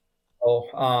 Yeah.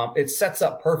 So it sets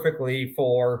up perfectly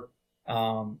for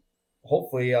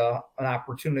hopefully an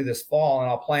opportunity this fall. And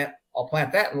I'll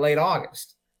plant that in late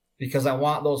August because I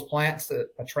want those plants to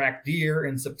attract deer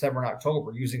in September and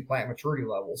October using plant maturity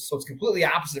levels. So it's completely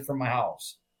opposite from my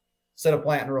house. Instead of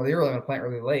planting really early, I'm going to plant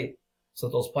really late. So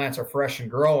those plants are fresh and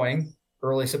growing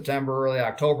early September, early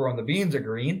October when the beans are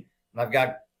green. And I've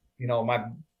got,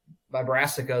 my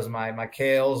brassicas, my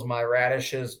kales, my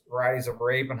radishes, varieties of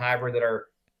rape and hybrid that are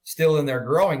still in their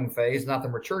growing phase, not the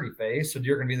maturity phase. So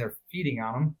deer are going to be in there feeding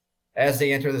on them as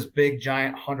they enter this big,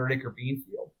 giant 100-acre bean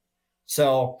field.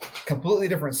 So completely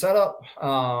different setup,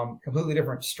 completely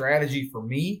different strategy for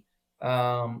me.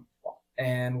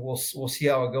 And we'll see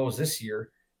how it goes this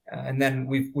year. And then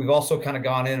we've also kind of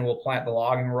gone in and we'll plant the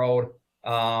logging road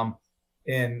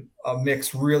in a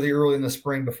mix really early in the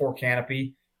spring before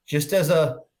canopy, just as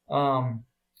a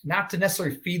not to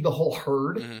necessarily feed the whole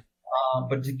herd,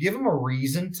 but to give them a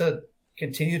reason to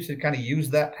continue to kind of use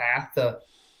that path to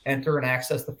enter and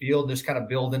access the field, just kind of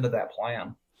build into that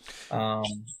plan.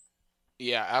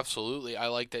 Yeah, absolutely. I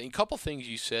like that. And a couple things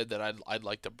you said that I'd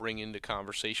like to bring into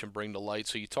conversation, bring to light.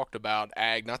 So you talked about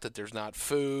ag, not that there's not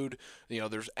food,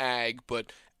 there's ag,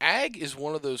 but ag is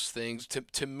one of those things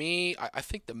to me, I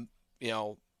think the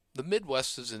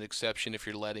Midwest is an exception if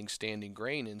you're letting standing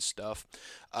grain and stuff.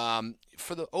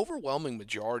 For the overwhelming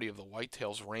majority of the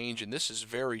whitetails range, and this is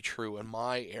very true in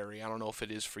my area, I don't know if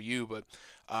it is for you, but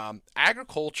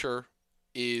agriculture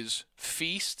is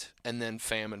feast and then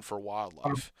famine for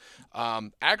wildlife.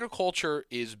 Agriculture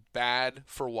is bad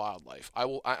for wildlife.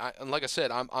 And like I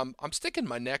said, I'm sticking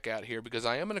my neck out here because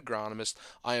I am an agronomist.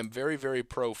 I am very, very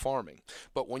pro farming.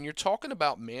 But when you're talking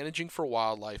about managing for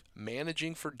wildlife,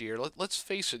 managing for deer, let's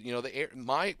face it.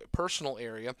 My personal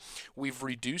area, we've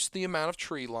reduced the amount of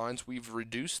tree lines, we've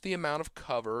reduced the amount of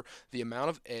cover, the amount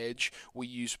of edge. We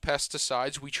use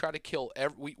pesticides. We try to kill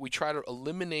we try to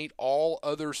eliminate all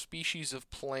other species of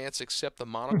plants except the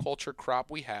monoculture crop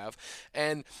we have,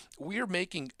 and we're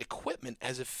making equipment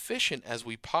as efficient as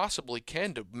we possibly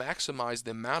can to maximize the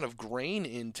amount of grain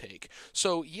intake.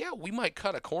 So yeah, we might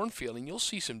cut a cornfield and you'll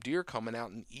see some deer coming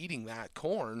out and eating that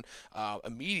corn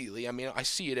immediately. I mean, I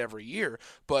see it every year,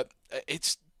 but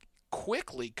it's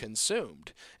quickly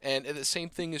consumed, and the same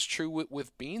thing is true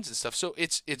with beans and stuff. So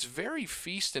it's very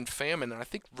feast and famine, and I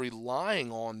think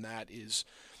relying on that is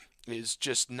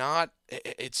just not,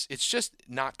 it's just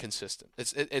not consistent.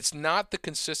 It's not the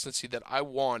consistency that I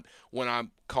want when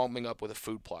I'm coming up with a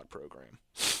food plot program.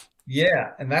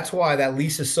 Yeah, and that's why that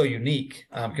lease is so unique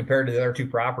compared to the other two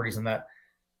properties, and that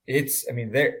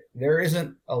there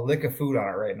isn't a lick of food on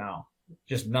it right now,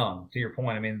 just none. To your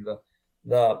point, I mean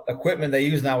the equipment they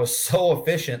use now is so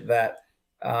efficient that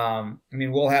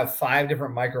we'll have 5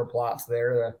 different micro plots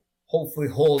there to hopefully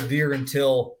hold deer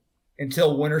until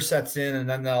winter sets in, and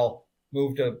then they'll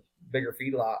move to bigger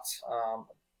feedlots.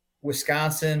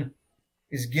 Wisconsin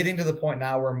is getting to the point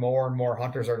now where more and more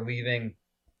hunters are leaving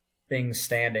things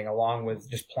standing, along with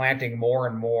just planting more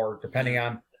and more, depending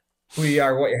on who you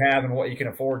are, what you have, and what you can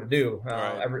afford to do.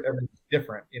 Right. Everything's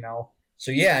different,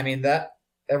 So yeah, that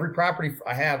every property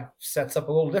I have sets up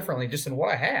a little differently just in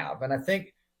what I have. And I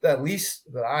think that lease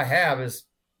that I have is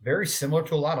very similar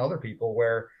to a lot of other people,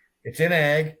 where it's in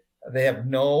ag. They have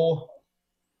no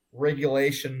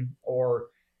regulation or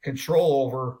control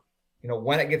over,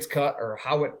 when it gets cut or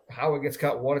how it gets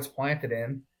cut, what it's planted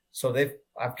in. So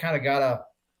I've kind of got to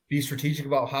be strategic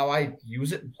about how I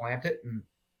use it and plant it and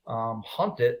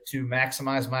hunt it to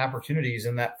maximize my opportunities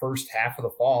in that first half of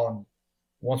the fall. And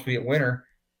once we hit winter,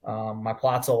 My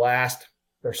plots will last.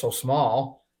 They're so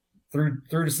small through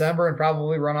December and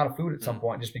probably run out of food at some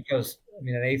point, just because, I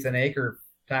mean, an eighth an acre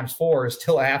times 4 is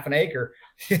still a half an acre.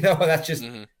 That's just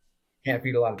can't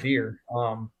feed a lot of deer.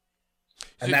 And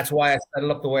that's why I set it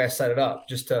up the way I set it up,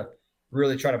 just to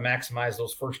really try to maximize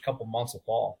those first couple months of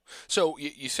fall. So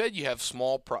you said you have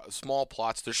small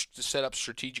plots. They're set up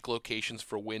strategic locations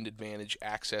for wind advantage,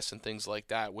 access, and things like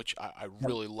that, which I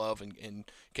really love and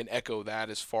can echo that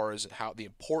as far as how the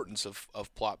importance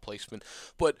of plot placement.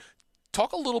 But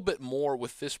talk a little bit more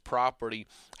with this property.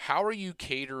 How are you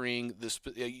catering this?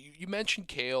 You mentioned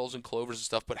kales and clovers and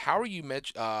stuff, but how are you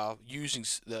using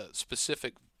the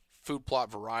specific food plot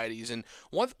varieties? And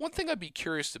one thing I'd be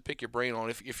curious to pick your brain on,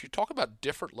 if you're talking about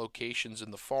different locations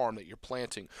in the farm that you're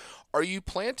planting, are you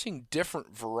planting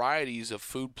different varieties of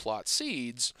food plot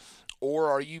seeds,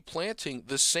 or are you planting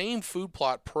the same food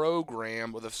plot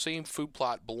program or the same food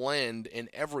plot blend and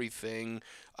everything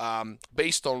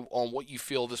based on what you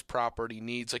feel this property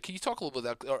needs? Like, can you talk a little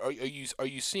bit about that? Are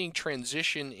you seeing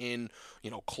transition in,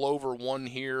 clover one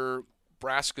here,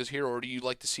 brassicas here, or do you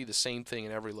like to see the same thing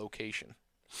in every location?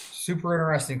 Super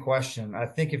interesting question. I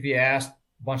think if you asked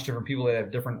a bunch of different people, they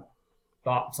have different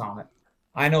thoughts on it.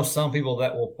 I know some people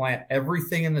that will plant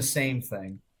everything in the same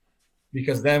thing,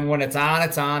 because then when it's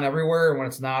on everywhere, and when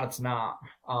it's not, it's not.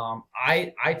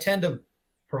 I tend to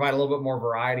provide a little bit more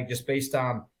variety, just based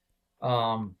on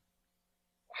I'm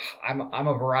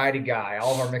a variety guy.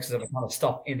 All of our mixes have a ton of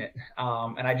stuff in it,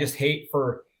 and I just hate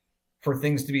for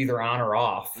things to be either on or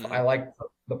off. I like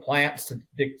the plants to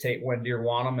dictate when deer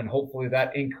want them, and hopefully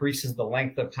that increases the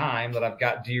length of time that I've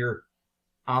got deer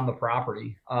on the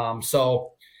property.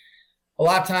 So a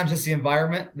lot of times it's the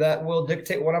environment that will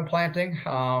dictate what I'm planting.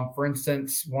 For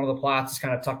instance, one of the plots is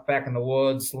kind of tucked back in the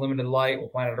woods, limited light. We'll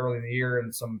plant it early in the year,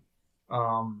 and some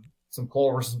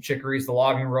clover, some chicories. The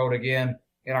logging road again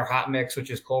in our hot mix, which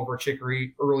is clover,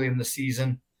 chicory early in the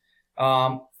season.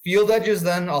 Field edges,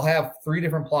 then I'll have 3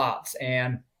 different plots,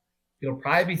 and it'll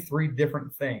probably be 3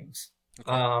 different things,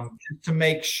 just to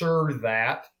make sure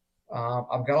that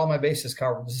I've got all my bases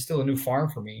covered. This is still a new farm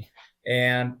for me,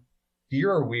 and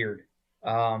deer are weird.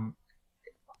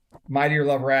 My deer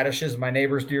love radishes. My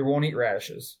neighbor's deer won't eat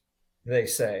radishes, they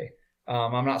say.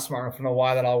 I'm not smart enough to know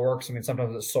why that all works. I mean,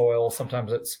 sometimes it's soil,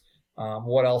 sometimes it's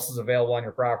what else is available on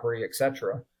your property,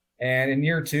 etc. And in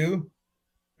year 2,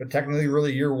 but technically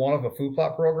really year 1 of a food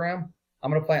plot program,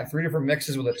 I'm going to plant 3 different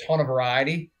mixes with a ton of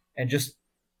variety and just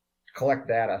collect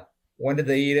data. When did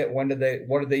they eat it? What did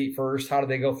they eat first? How did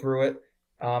they go through it?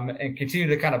 And continue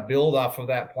to kind of build off of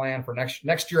that plan for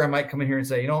next year. I might come in here and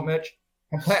say, Mitch,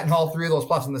 I'm planting all 3 of those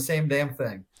plots in the same damn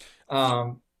thing.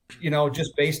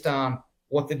 Just based on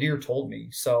what the deer told me.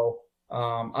 So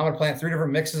I'm going to plant 3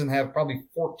 different mixes and have probably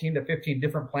 14 to 15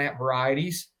 different plant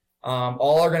varieties.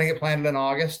 All are going to get planted in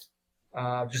August,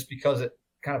 just because it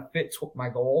kind of fits with my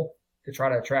goal to try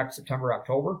to attract September,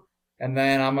 October. And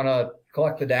then I'm going to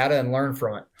collect the data and learn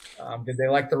from it. Did they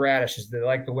like the radishes? Did they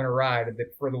like the winter rye? Did they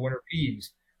prefer the winter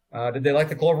peas? Did they like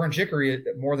the clover and chicory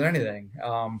more than anything?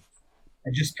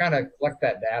 And just kind of collect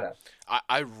that data.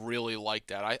 I really like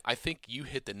that. I think you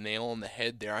hit the nail on the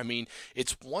head there. I mean,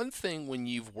 it's one thing when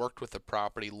you've worked with a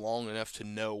property long enough to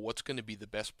know what's going to be the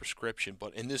best prescription,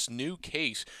 but in this new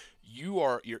case,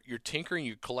 you're tinkering,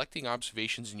 you're collecting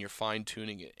observations, and you're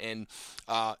fine-tuning it. And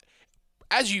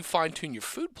as you fine-tune your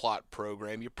food plot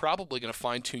program, you're probably going to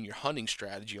fine-tune your hunting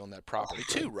strategy on that property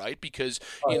too, right? Because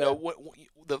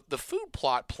the food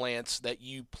plot plants that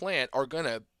you plant are going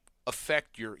to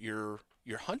affect your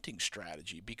hunting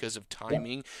strategy because of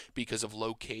timing, because of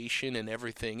location, and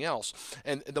everything else.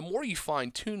 And the more you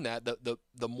fine-tune that,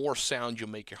 the more sound you'll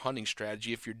make your hunting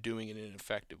strategy if you're doing it in an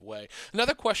effective way.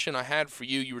 Another question I had for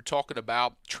you, you were talking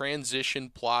about transition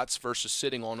plots versus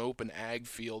sitting on open ag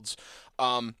fields.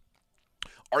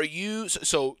 Are you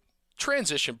so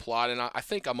transition plot? And I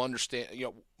think I'm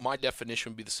understanding. My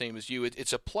definition would be the same as you.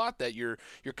 It's a plot that you're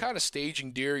kind of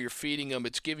staging deer. You're feeding them.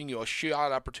 It's giving you a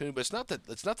shot opportunity, but it's not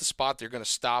the spot they're going to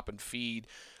stop and feed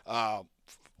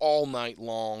all night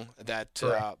long. That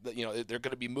they're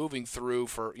going to be moving through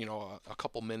for a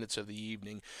couple minutes of the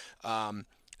evening.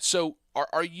 So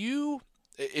are you?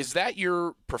 Is that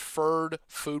your preferred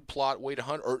food plot way to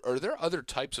hunt, or are there other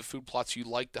types of food plots you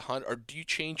like to hunt, or do you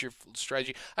change your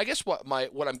strategy? I guess what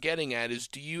I'm getting at is,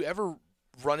 do you ever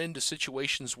run into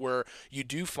situations where you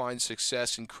do find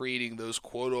success in creating those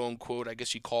quote unquote, I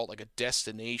guess you call it like a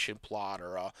destination plot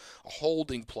or a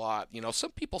holding plot?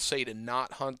 Some people say to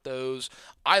not hunt those.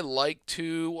 I like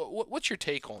to. What's your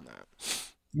take on that?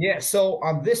 Yeah. So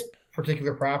on this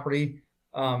particular property,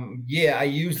 I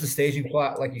use the staging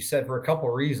plot, like you said, for a couple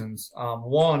of reasons.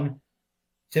 One,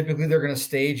 Typically, they're going to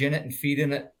stage in it and feed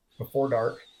in it before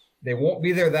dark. They won't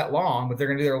be there that long, but they're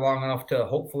going to be there long enough to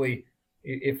hopefully,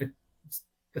 if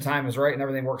the time is right and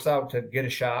everything works out, to get a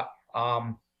shot.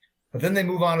 But then they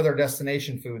move on to their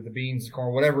destination food, the beans, the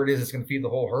corn, whatever it is that's going to feed the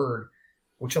whole herd,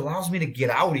 which allows me to get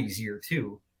out easier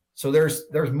too. So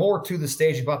there's more to the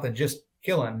staging plot than just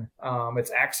killing.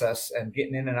 It's access and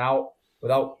getting in and out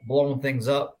without blowing things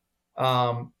up.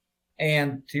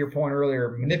 And to your point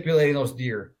earlier, manipulating those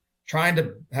deer, trying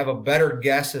to have a better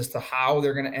guess as to how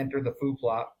they're going to enter the food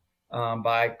plot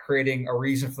by creating a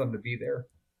reason for them to be there.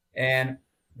 And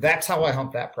that's how I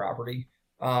hunt that property.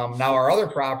 Now our other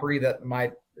property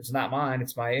it's not mine,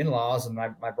 it's my in-laws and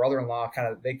my brother-in-law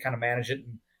they manage it,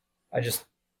 and I just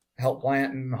help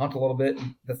plant and hunt a little bit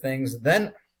and the things.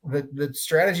 Then the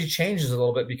strategy changes a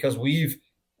little bit because we've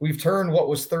turned what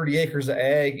was 30 acres of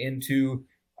ag into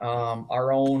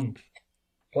our own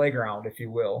playground, if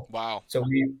you will. Wow. So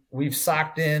we've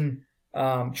socked in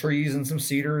trees and some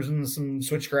cedars and some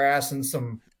switchgrass and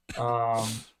some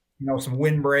some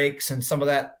windbreaks and some of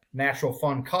that natural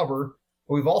fun cover.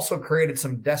 But we've also created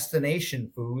some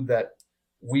destination food that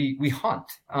we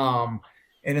hunt. And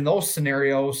in those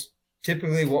scenarios,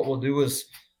 typically what we'll do is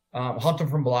hunt them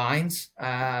from blinds,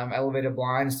 elevated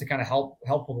blinds to kind of help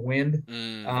with wind.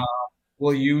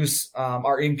 We'll use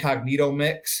our incognito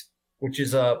mix, which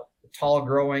is a tall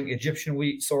growing Egyptian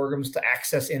wheat sorghums to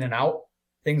access in and out,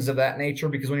 things of that nature.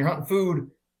 Because when you're hunting food,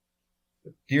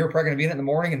 deer are probably going to be in it in the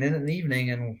morning and in the evening,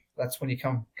 and that's when you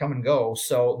come and go.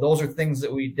 So those are things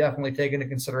that we definitely take into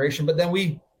consideration. But then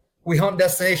we hunt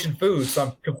destination food. So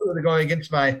I'm completely going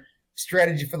against my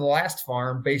strategy for the last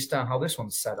farm based on how this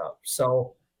one's set up.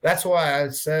 So that's why I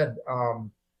said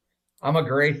I'm a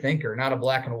gray thinker, not a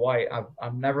black and white.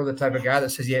 I'm never the type of guy that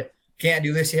says you can't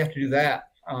do this, you have to do that.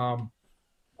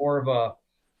 More of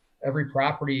every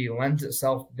property lends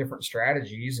itself to different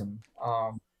strategies, and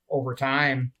over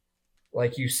time,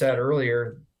 like you said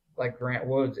earlier, like Grant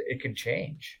Woods, it can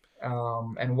change.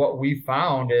 And what we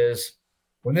found is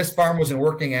when this farm was in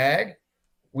working ag,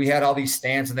 we had all these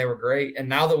stands and they were great. And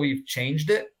now that we've changed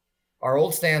it, our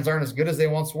old stands aren't as good as they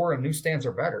once were, and new stands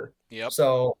are better. Yep.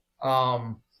 So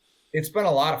it's been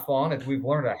a lot of fun. We've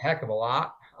learned a heck of a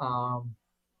lot.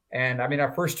 And I mean,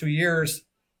 our first 2 years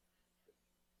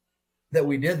that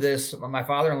we did this, my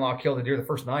father-in-law killed a deer the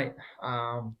first night.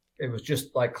 It was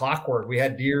just like clockwork. We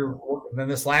had deer, and then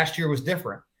this last year was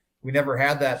different. We never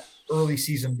had that early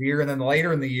season deer. And then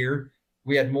later in the year,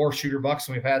 we had more shooter bucks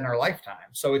than we've had in our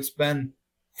lifetime. So it's been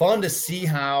fun to see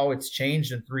how it's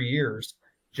changed in 3 years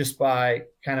just by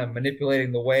kind of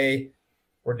manipulating the way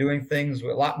we're doing things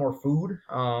with a lot more food.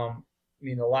 I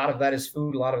mean, a lot of that is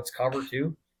food, a lot of it's cover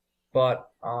too. But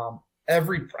I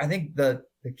think the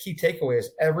key takeaway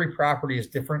is every property is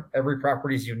different. Every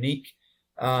property is unique.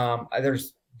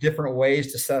 There's different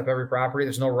ways to set up every property.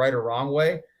 There's no right or wrong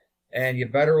way. And you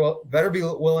better be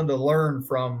willing to learn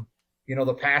from,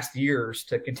 the past years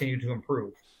to continue to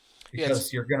improve,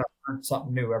 because you're going to learn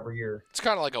something new every year. It's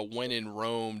kind of like a when in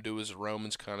Rome, do as the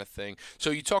Romans kind of thing. So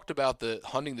you talked about the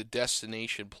hunting the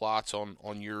destination plots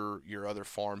on your other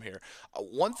farm here.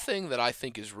 One thing that I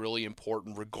think is really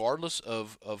important, regardless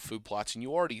of food plots, and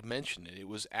you already mentioned it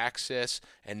was access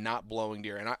and not blowing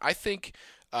deer. And I think,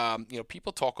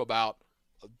 people talk about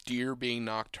deer being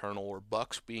nocturnal or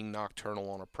bucks being nocturnal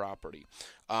on a property.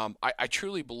 I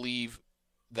truly believe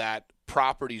that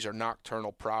properties are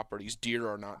nocturnal properties. Deer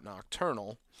are not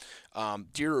nocturnal.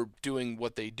 Deer are doing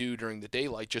what they do during the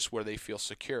daylight, just where they feel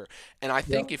secure. And I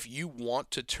think if you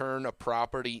want to turn a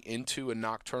property into a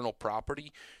nocturnal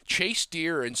property, chase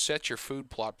deer and set your food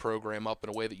plot program up in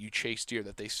a way that you chase deer,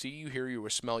 that they see you, hear you, or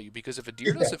smell you. Because if a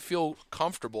deer doesn't feel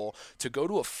comfortable to go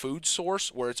to a food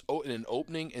source where it's in an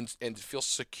opening and feels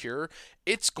secure,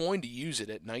 it's going to use it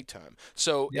at nighttime.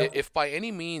 So if by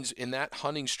any means in that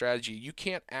hunting strategy you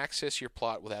can't access your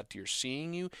plot without deer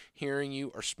seeing you, hearing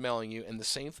you, or smelling you, and the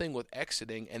same thing with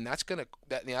exiting, and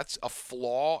that's a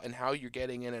flaw in how you're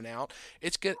getting in and out.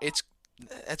 That's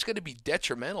going to be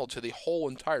detrimental to the whole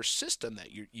entire system that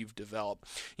you've developed.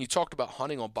 You talked about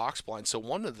hunting on box blinds. So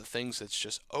one of the things that's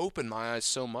just opened my eyes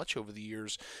so much over the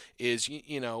years is,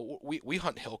 we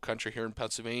hunt hill country here in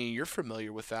Pennsylvania. You're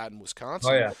familiar with that in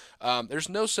Wisconsin. Oh, yeah. There's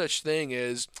no such thing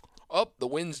as, the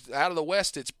wind's out of the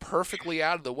west. It's perfectly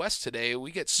out of the west today.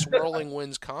 We get swirling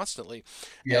winds constantly.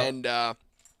 Yep. And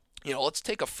let's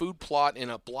take a food plot in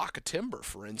a block of timber,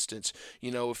 for instance.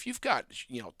 If you've got,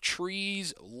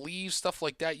 trees, leaves, stuff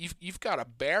like that, you've got a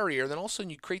barrier. Then all of a sudden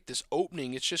you create this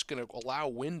opening. It's just going to allow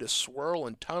wind to swirl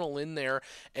and tunnel in there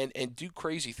and do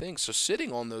crazy things. So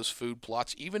sitting on those food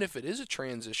plots, even if it is a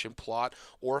transition plot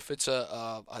or if it's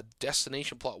a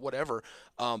destination plot, whatever,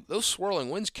 those swirling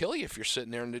winds kill you if you're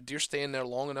sitting there and the deer staying there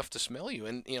long enough to smell you.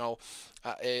 And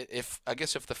if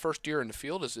the first deer in the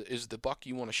field is the buck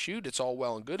you want to shoot, it's all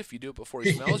well and good if you do it before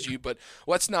he smells you. But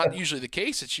that's not usually the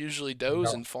case. It's usually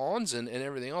does and fawns and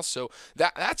everything else. So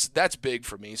that's big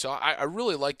for me. So I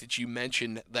really like that you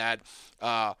mentioned that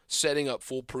setting up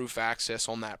foolproof access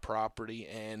on that property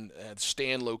and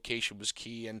stand location was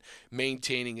key, and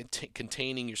maintaining and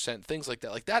containing your scent, things like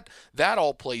that. Like that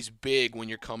all plays big when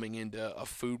you're coming into a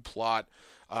food plot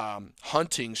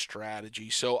hunting strategy.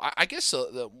 So I guess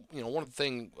one of the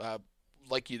things I'd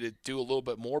like you to do a little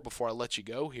bit more before I let you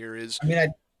go here is.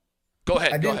 Go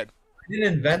ahead. I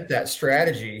didn't invent that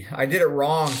strategy. I did it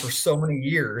wrong for so many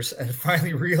years, and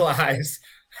finally realized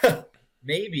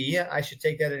maybe I should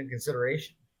take that into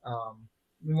consideration.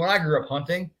 When I grew up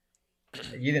hunting,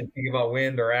 you didn't think about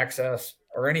wind or access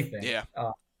or anything. Yeah.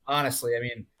 Honestly,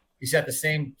 you set the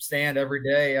same stand every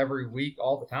day, every week,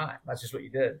 all the time. That's just what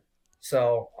you did.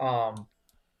 So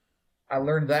I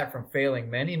learned that from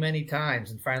failing many, many times,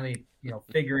 and finally,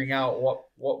 figuring out what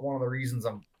one of the reasons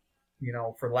I'm,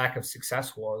 for lack of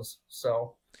success was.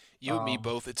 So you and me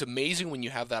both. It's amazing when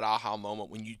you have that aha moment,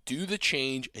 when you do the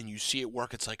change and you see it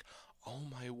work. It's like, oh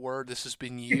my word, this has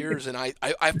been years, and I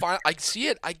see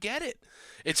it. I get it.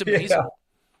 It's amazing.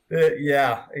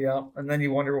 Yeah. And then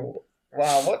you wonder,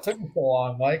 wow, what took me so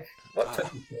long, Mike? What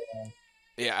took me so long?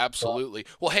 Yeah, absolutely.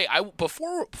 Well, hey,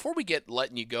 before we get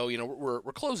letting you go, we're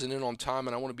closing in on time,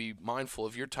 and I want to be mindful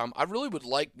of your time. I really would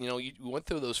like, you went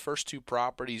through those first two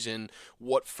properties and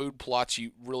what food plots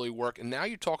you really work, and now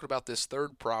you're talking about this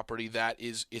third property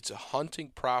it's a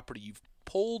hunting property. You've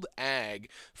pulled ag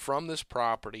from this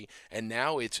property, and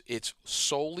now it's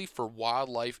solely for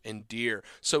wildlife and deer.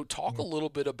 So talk a little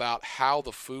bit about how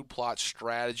the food plot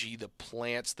strategy, the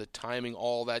plants, the timing,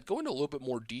 all that. Go into a little bit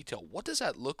more detail. What does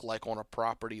that look like on a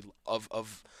property of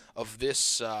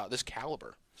this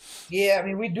caliber? Yeah,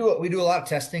 we do a lot of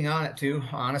testing on it too.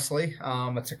 Honestly,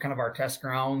 it's kind of our test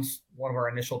grounds, one of our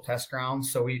initial test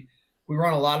grounds. So we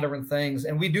run a lot of different things,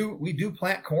 and we do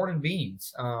plant corn and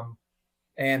beans.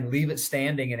 And leave it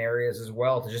standing in areas as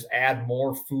well to just add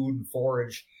more food and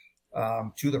forage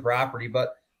to the property.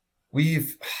 But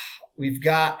we've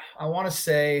got, I want to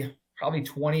say, probably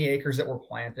 20 acres that we're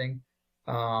planting.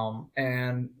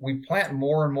 And we plant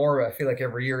more and more, I feel like,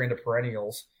 every year into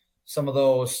perennials. Some of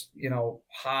those,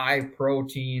 high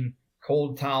protein,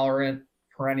 cold tolerant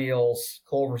perennials,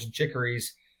 clovers and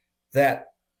chicories that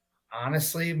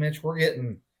honestly, Mitch, we're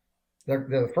getting, they're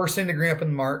the first thing to green up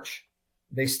in March.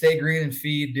 They stay green and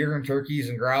feed deer and turkeys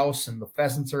and grouse, and the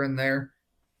pheasants are in there.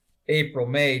 April,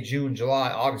 May, June,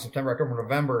 July, August, September, October,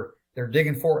 November, they're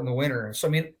digging for it in the winter. And so,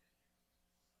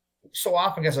 so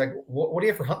often guys are like, what do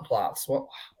you have for hunt plots? Well,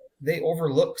 they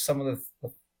overlook some of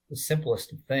the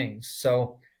simplest of things.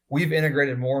 So we've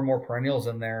integrated more and more perennials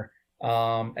in there,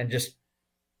 and just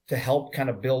to help kind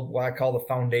of build what I call the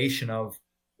foundation of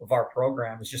our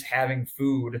program is just having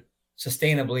food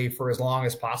sustainably for as long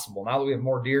as possible. Now that we have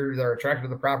more deer that are attracted to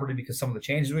the property because some of the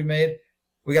changes we made,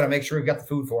 we got to make sure we've got the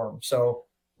food for them. So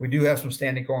we do have some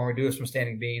standing corn, we do have some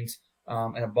standing beans,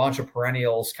 and a bunch of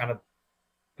perennials kind of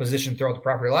positioned throughout the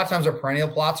property. A lot of times our perennial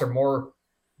plots are more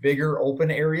bigger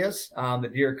open areas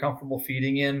that deer are comfortable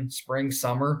feeding in spring,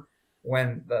 summer,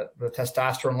 when the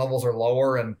testosterone levels are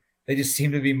lower, and they just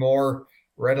seem to be more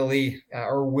readily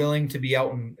or willing to be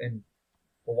out in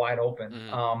the wide open.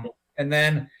 And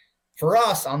then for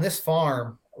us on this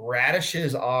farm,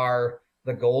 radishes are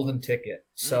the golden ticket.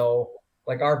 So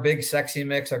like our big sexy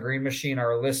mix, our green machine,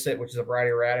 our illicit, which is a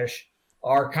variety of radish,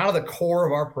 are kind of the core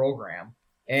of our program.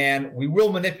 And we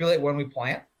will manipulate when we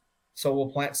plant. So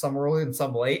we'll plant some early and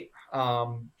some late,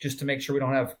 just to make sure we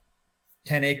don't have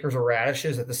 10 acres of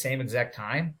radishes at the same exact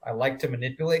time. I like to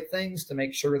manipulate things to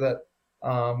make sure that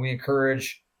we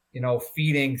encourage,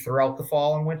 feeding throughout the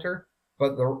fall and winter.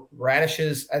 But the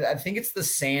radishes, I think it's the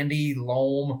sandy,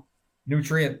 loam,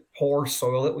 nutrient poor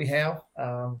soil that we have.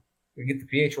 We get the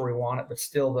pH where we want it, but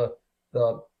still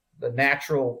the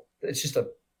natural, it's just a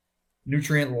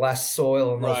nutrient less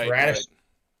soil, and those radishes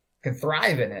can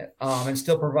thrive in it and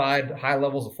still provide high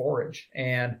levels of forage.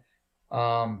 And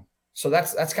so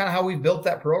that's kind of how we built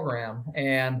that program.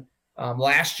 And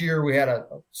last year we had a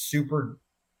super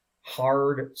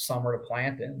hard summer to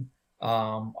plant in.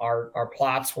 Our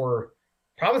plots were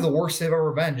probably the worst they've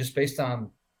ever been, just based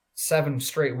on 7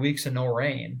 straight weeks of no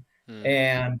rain.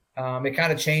 And it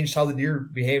kind of changed how the deer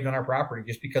behaved on our property,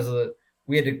 just because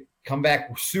we had to come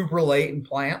back super late and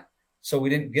plant. So we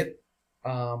didn't get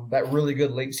that really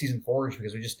good late season forage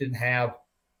because we just didn't have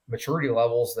maturity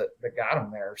levels that got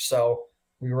them there. So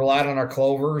we relied on our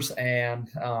clovers and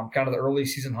kind of the early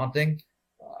season hunting.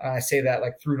 I say that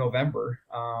like through November,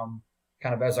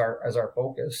 kind of as our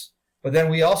focus. But then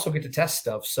we also get to test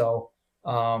stuff. So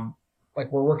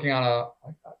like we're working on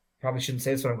I probably shouldn't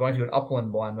say this, but I'm going to an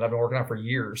upland blend that I've been working on for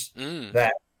years.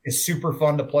 That is super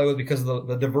fun to play with because of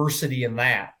the diversity in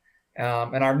that.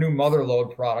 And our new mother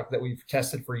load product that we've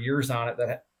tested for years on it,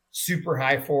 that super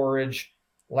high forage,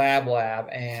 lab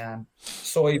and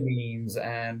soybeans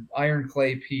and iron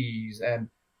clay peas and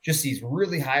just these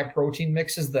really high protein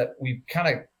mixes that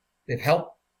they've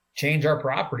helped change our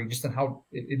property just in how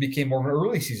it became more of an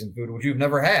early season food, which we've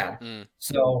never had.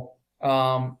 So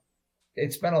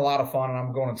it's been a lot of fun, and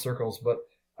I'm going in circles, but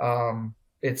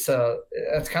it's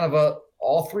kind of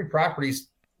all 3 properties.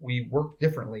 We work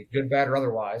differently, good, bad, or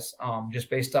otherwise, just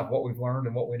based off what we've learned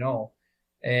and what we know.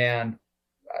 And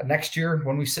next year,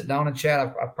 when we sit down and chat,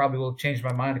 I probably will change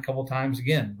my mind a couple times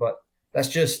again. But that's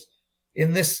just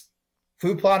in this.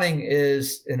 Food plotting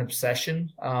is an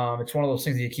obsession. It's one of those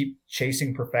things that you keep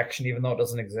chasing perfection, even though it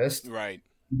doesn't exist. Right.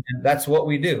 And that's what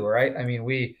we do, right? I mean,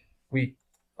 we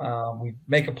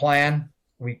make a plan.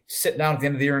 We sit down at the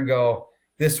end of the year and go,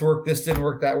 this worked, this didn't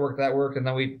work, that worked, and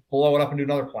then we blow it up and do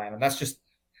another plan. And that's just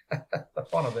the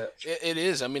fun of it. It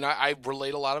is. I mean, I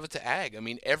relate a lot of it to ag. I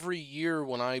mean, every year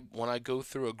when I go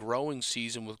through a growing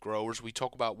season with growers, we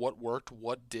talk about what worked,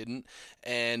 what didn't,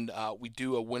 and we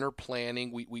do a winter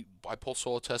planning. I pull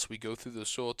soil tests. We go through the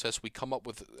soil tests. We come up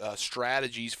with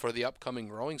strategies for the upcoming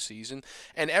growing season.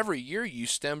 And every year you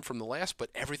stem from the last, but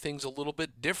everything's a little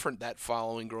bit different that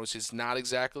following growing season. It's not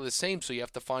exactly the same, so you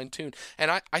have to fine tune. And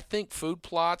I think food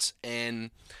plots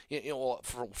and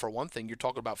for one thing, you're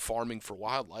talking about farming for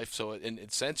wildlife. So in a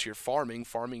sense, you're farming.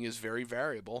 Farming is very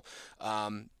variable.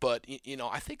 But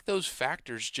I think those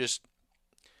factors just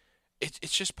it's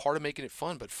just part of making it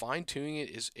fun. But fine tuning it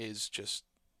is just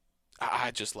I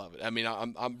just love it. I mean,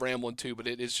 I'm rambling too, but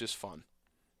it is just fun.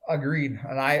 Agreed.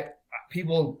 And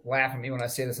people laugh at me when I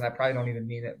say this, and I probably don't even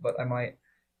mean it, but I might.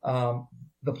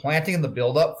 The planting and the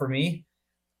buildup for me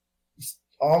is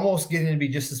almost getting to be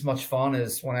just as much fun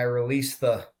as when I release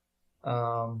the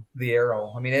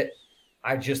arrow. I mean,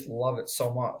 I just love it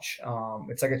so much.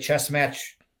 It's like a chess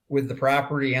match with the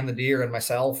property and the deer and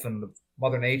myself and the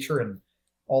Mother Nature and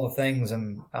all the things.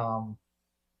 And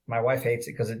my wife hates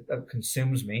it because it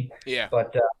consumes me. Yeah.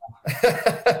 But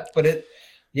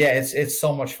it's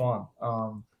so much fun.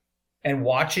 And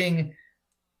watching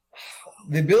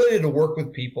the ability to work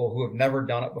with people who have never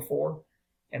done it before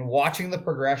and watching the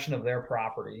progression of their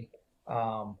property,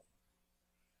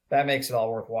 that makes it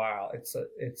all worthwhile.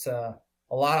 It's a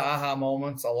lot of aha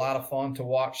moments, a lot of fun to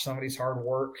watch somebody's hard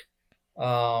work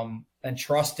and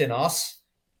trust in us,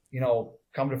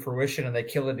 come to fruition, and they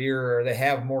kill a deer or they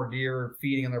have more deer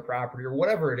feeding on their property or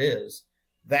whatever it is.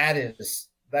 That is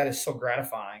so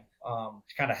gratifying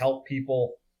to kind of help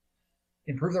people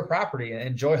improve their property and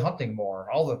enjoy hunting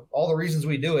more. All the reasons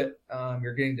we do it,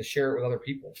 you're getting to share it with other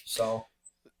people. So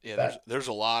yeah, there's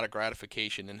a lot of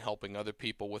gratification in helping other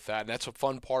people with that, and that's a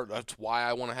fun part. That's why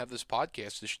I want to have this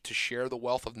podcast, to share the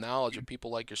wealth of knowledge of people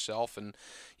like yourself, and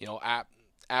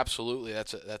absolutely,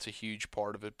 that's a huge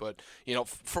part of it. But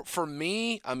for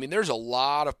me, I mean, there's a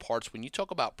lot of parts when you talk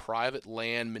about private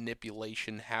land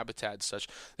manipulation, habitat, and such.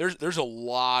 There's a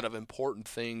lot of important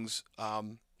things.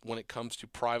 When it comes to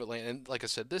private land, and like I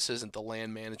said, this isn't the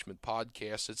land management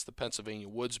podcast, it's the Pennsylvania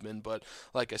Woodsman, but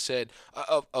like I said,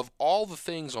 of all the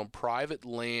things on private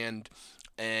land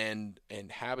and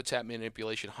habitat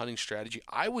manipulation, hunting strategy,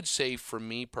 I would say for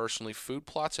me personally, food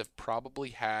plots have probably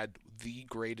had the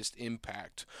greatest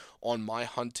impact on my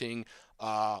hunting,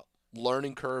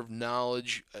 learning curve,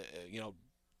 knowledge,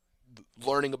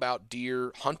 learning about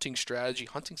deer, hunting strategy,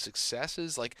 hunting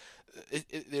successes, like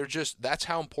they're just, that's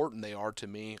how important they are to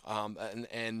me. I'm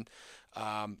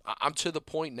to the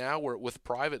point now where with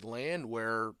private land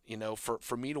where,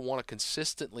 for me to want to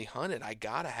consistently hunt it, I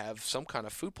got to have some kind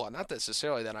of food plot. Not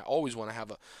necessarily that I always want to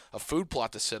have a food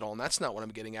plot to sit on. That's not what I'm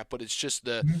getting at, but it's just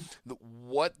the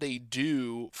what they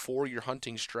do for your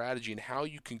hunting strategy and how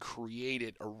you can create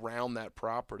it around that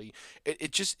property.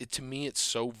 It to me, it's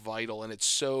so vital, and it's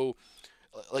so,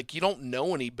 like, you don't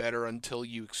know any better until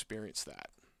you experience that.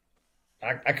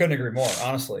 I couldn't agree more,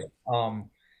 honestly.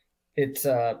 It's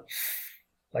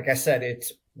like I said,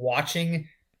 it's watching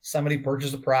somebody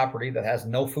purchase a property that has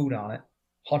no food on it,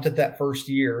 hunt it that first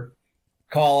year,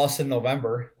 call us in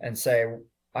November and say,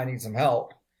 I need some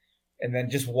help. And then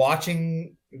just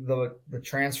watching the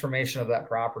transformation of that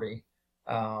property,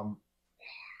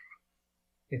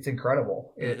 it's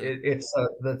incredible. It's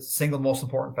the single most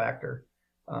important factor.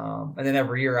 And then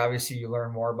every year, obviously, you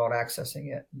learn more about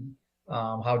accessing it, and,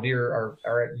 how deer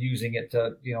are using it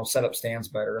to, set up stands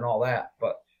better and all that.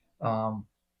 But I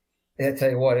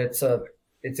tell you what, it's a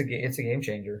game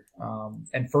changer.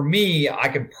 And for me, I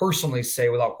can personally say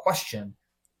without question,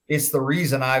 it's the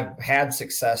reason I've had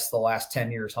success the last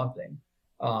 10 years hunting.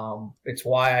 It's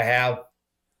why I have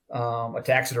a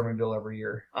taxidermy bill every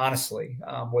year. Honestly,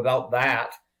 without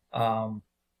that, I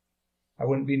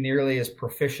wouldn't be nearly as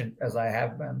proficient as I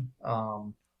have been.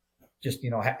 Just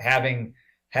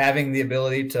having the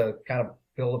ability to kind of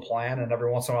build a plan, and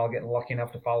every once in a while getting lucky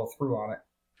enough to follow through on it.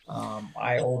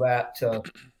 I owe that to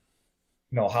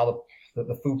how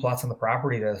the food plots on the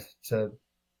property to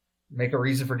make a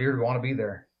reason for deer to want to be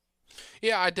there.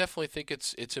 Yeah, I definitely think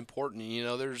it's important.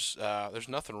 There's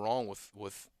nothing wrong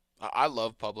with. I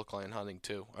love public land hunting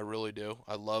too. I really do.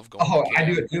 I love going. Oh, I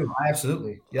do it too.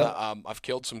 Absolutely. Yep. I've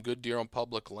killed some good deer on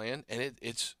public land, and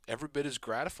it's every bit as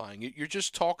gratifying. You're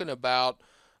just talking about.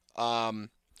 I'm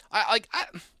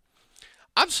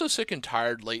so sick and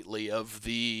tired lately of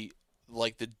the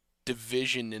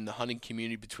division in the hunting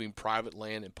community between private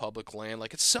land and public land.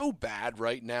 Like, it's so bad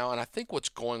right now, and I think what's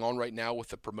going on right now with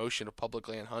the promotion of public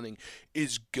land hunting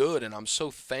is good, and I'm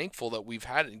so thankful that we've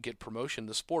had it and get promotion in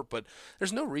the sport, but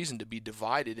there's no reason to be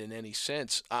divided in any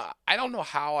sense. I don't know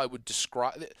how I would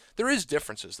describe it. There is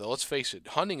differences, though. Let's face it.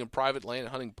 Hunting in private land and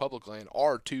hunting public land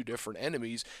are two different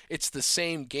enemies. It's the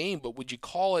same game, but would you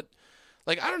call it,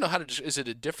 I don't know is it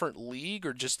a different league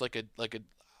or just I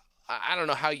don't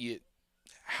know how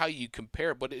you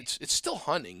compare, but it's still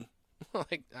hunting.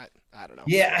 I don't know.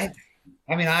 Yeah,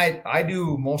 I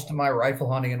do most of my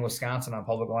rifle hunting in Wisconsin on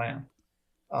public land,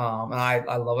 and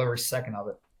I love every second of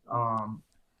it.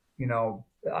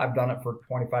 I've done it for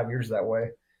 25 years that way,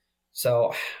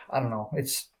 so I don't know.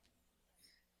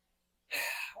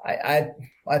 I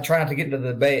try not to get into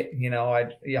the debate. You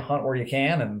hunt where you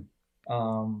can, and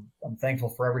I'm thankful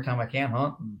for every time I can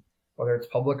hunt, and whether it's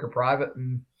public or private,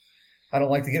 and I don't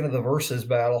like to get into the versus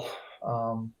battle.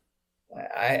 I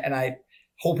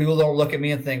hope people don't look at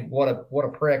me and think, what a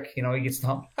prick, he gets to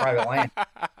hunt private land.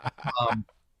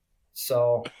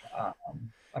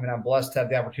 I'm blessed to have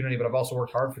the opportunity, but I've also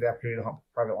worked hard for the opportunity to hunt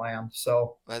private land.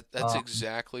 So that's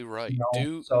exactly right.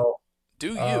 Do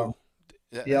you?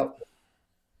 Yep.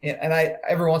 And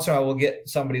every once in a while we'll get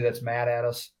somebody that's mad at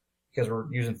us because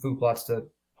we're using food plots to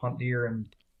hunt deer, and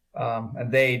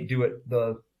they do it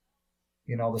the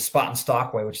spot and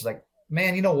stock way, which is like,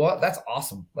 man, you know what? That's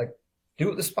awesome.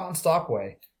 Do it the spot and stock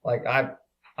way. I'm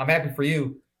happy for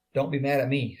you. Don't be mad at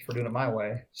me for doing it my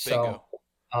way. So,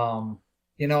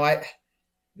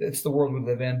 it's the world we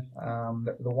live in.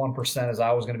 The 1% is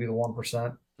always going to be the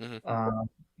 1%.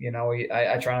 Mm-hmm.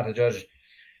 I try not to judge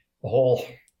the whole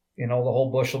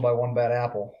bushel by one bad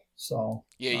apple. So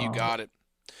yeah, you got it.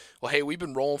 Well, hey, we've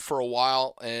been rolling for a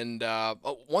while, and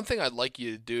one thing I'd like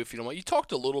you to do, if you don't mind, you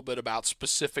talked a little bit about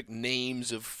specific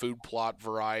names of food plot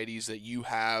varieties that you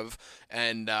have,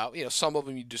 and some of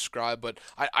them you described, but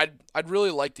I'd really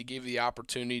like to give you the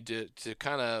opportunity to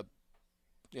kind of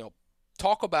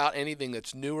talk about anything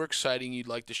that's new or exciting you'd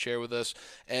like to share with us,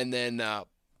 and then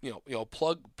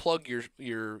plug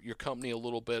your company a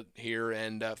little bit here,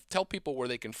 and tell people where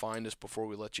they can find us before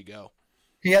we let you go.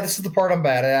 Yeah, this is the part I'm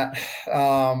bad at.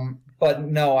 But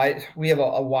no, we have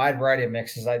a wide variety of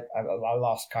mixes. I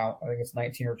lost count. I think it's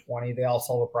 19 or 20. They all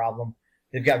solve a problem.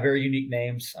 They've got very unique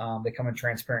names. They come in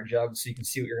transparent jugs, so you can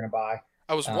see what you're going to buy.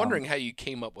 I was wondering how you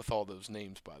came up with all those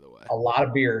names, by the way. A lot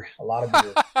of beer.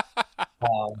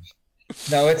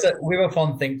 No, we have a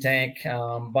fun think tank.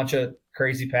 A bunch of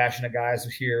crazy, passionate guys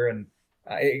here, and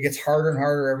it gets harder and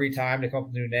harder every time to come up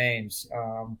with new names.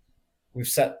 We've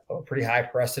set a pretty high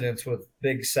precedence with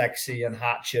Big Sexy and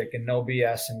Hot Chick and No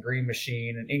BS and Green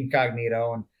Machine and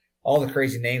Incognito and all the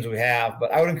crazy names we have.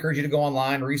 But I would encourage you to go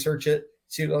online, research it,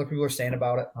 see what other people are saying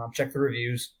about it, check the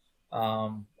reviews.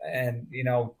 And,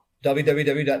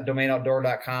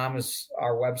 www.domainoutdoor.com is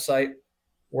our website.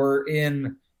 We're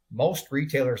in most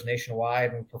retailers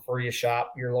nationwide. We prefer you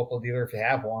shop your local dealer if you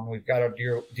have one. We've got a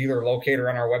dealer locator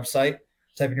on our website.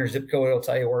 Type in your zip code, it'll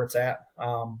tell you where it's at.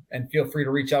 And feel free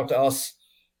to reach out to us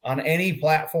on any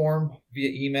platform via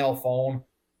email, phone.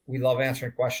 We love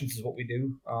answering questions is what we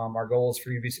do. Our goal is for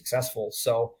you to be successful.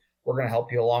 So we're going to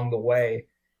help you along the way.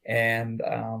 And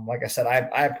like I said,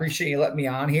 I appreciate you letting me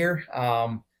on here.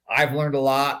 I've learned a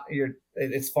lot.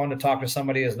 It's fun to talk to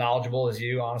somebody as knowledgeable as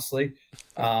you, honestly.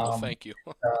 Well, thank you.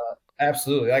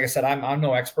 Absolutely. Like I said, I'm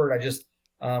no expert.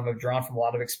 I've drawn from a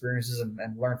lot of experiences and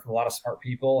learned from a lot of smart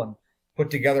people and put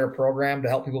together a program to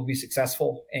help people be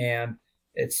successful. And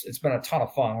it's been a ton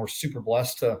of fun. We're super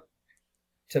blessed to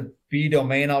be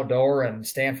Domain Outdoor and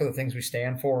stand for the things we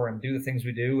stand for and do the things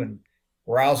we do. And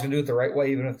we're always going to do it the right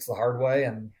way, even if it's the hard way.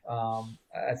 And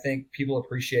I think people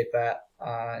appreciate that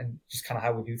and just kind of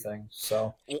how we do things.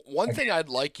 So one thing I'd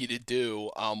like you to do,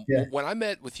 when I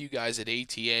met with you guys at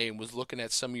ATA and was looking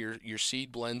at some of your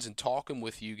seed blends and talking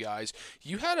with you guys,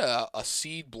 you had a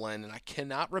seed blend, and I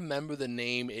cannot remember the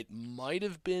name. It might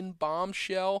have been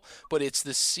Bombshell, but it's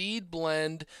the seed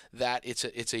blend that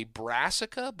it's a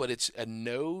brassica, but it's a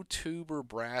no-tuber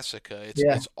brassica.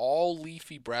 It's all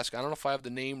leafy brassica. I don't know if I have the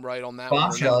name right on that.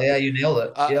 Bombshell, yeah, you nailed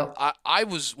it. I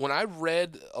was, when I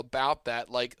read about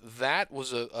that, like, that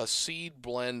was a seed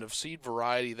blend of seed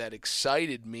variety that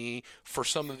excited me for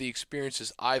some of the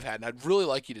experiences I've had, and I'd really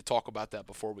like you to talk about that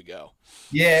before we go.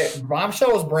 Yeah,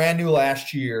 Bombshell was brand new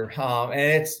last year, and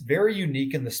it's very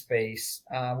unique in the space.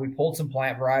 We pulled some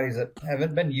plant varieties that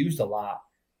haven't been used a lot,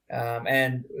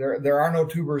 and there are no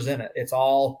tubers in it. It's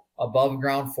all above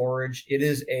ground forage. It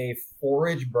is a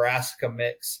forage brassica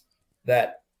mix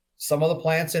that some of the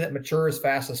plants in it mature as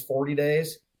fast as 40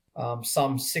 days.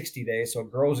 Some 60 days. So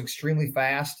it grows extremely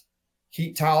fast,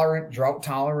 heat tolerant, drought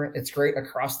tolerant. It's great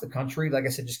across the country. Like I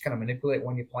said, just kind of manipulate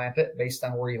when you plant it based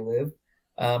on where you live.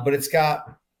 But it's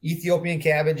got Ethiopian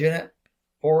cabbage in it,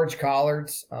 forage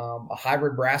collards, a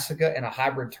hybrid brassica, and a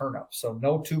hybrid turnip. So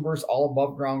no tubers, all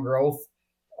above ground growth,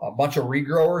 a bunch of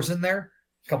regrowers in there.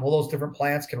 A couple of those different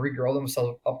plants can regrow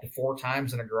themselves up to 4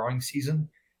 times in a growing season.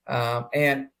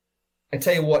 And I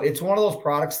tell you what, it's one of those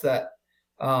products that,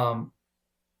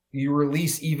 you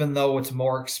release even though it's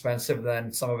more expensive than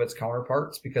some of its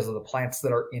counterparts because of the plants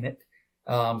that are in it.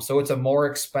 So it's a more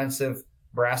expensive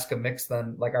brassica mix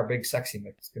than like our big sexy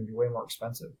mix. It's going to be way more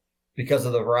expensive because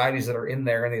of the varieties that are in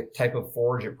there and the type of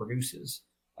forage it produces.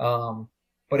 But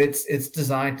it's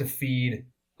designed to feed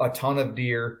a ton of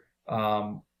deer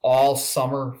all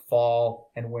summer,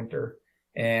 fall, and winter.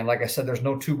 And like I said, there's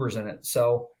no tubers in it.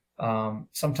 So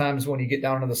sometimes when you get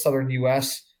down to the southern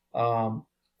U.S.,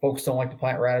 folks don't like to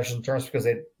plant radishes and turnips because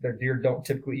their deer don't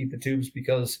typically eat the tubes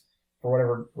because for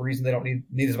whatever reason they don't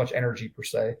need as much energy per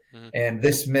se. Mm-hmm. And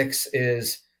this mix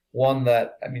is one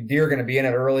that, I mean, deer are going to be in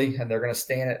it early and they're going to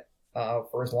stay in it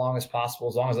for as long as possible,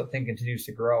 as long as that thing continues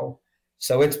to grow.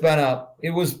 So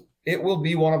it will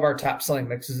be one of our top selling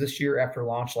mixes this year. After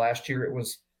launch last year, it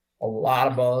was a lot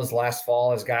of buzz last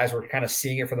fall as guys were kind of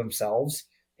seeing it for themselves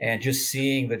and just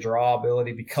seeing the draw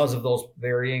ability because of those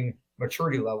varying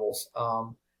maturity levels.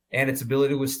 And its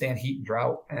ability to withstand heat and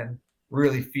drought and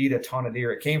really feed a ton of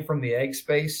deer. It came from the egg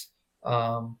space,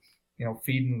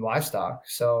 feeding livestock.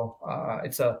 So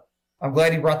I'm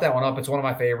glad you brought that one up. It's one of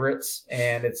my favorites,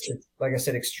 and it's like I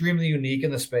said, extremely unique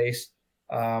in the space.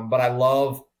 But I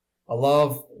love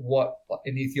what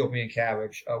in Ethiopian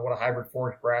cabbage, what a hybrid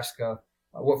forage brassica,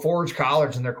 what forage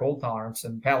collards and their cold tolerance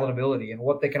and palatability, and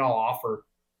what they can all offer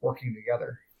working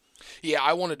together. Yeah,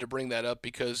 I wanted to bring that up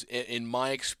because in my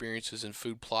experiences in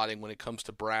food plotting when it comes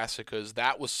to brassicas,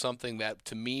 that was something that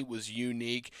to me was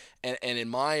unique and in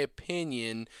my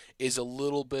opinion is a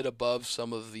little bit above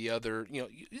some of the other,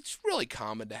 it's really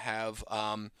common to have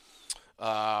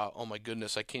oh my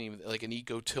goodness, I can't even, like an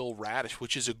eco-till radish,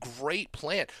 which is a great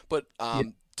plant, but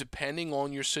depending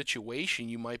on your situation,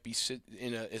 you might be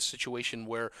in a situation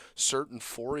where certain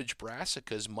forage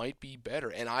brassicas might be better.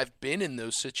 And I've been in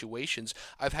those situations.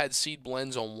 I've had seed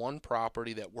blends on one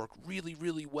property that worked really,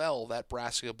 really well, that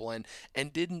brassica blend,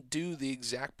 and didn't do the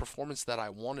exact performance that I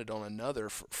wanted on another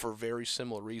for very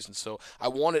similar reasons. So I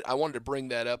wanted to bring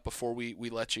that up before we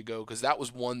let you go, because that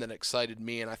was one that excited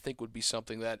me, and I think would be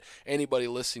something that anybody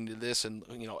listening to this, and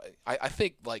I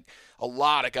think like a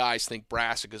lot of guys think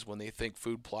brassicas when they think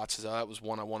food plots. So that was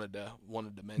one I wanted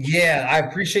to mention. Yeah, I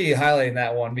appreciate you highlighting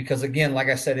that one because again, like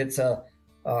I said, it's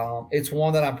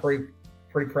one that I'm pretty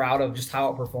proud of just how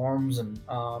it performs, and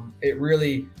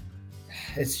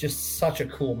it's just such a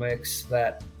cool mix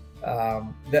that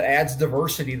adds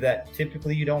diversity that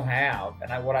typically you don't have.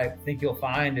 And what I think you'll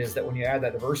find is that when you add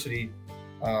that diversity,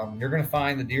 you're going to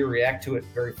find the deer react to it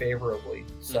very favorably.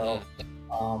 So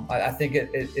I think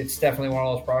it's definitely one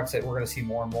of those products that we're going to see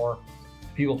more and more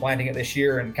people planting it this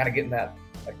year and kind of getting that,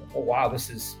 like, oh wow, this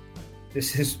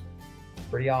is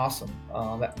pretty awesome.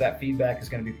 That feedback is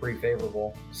going to be pretty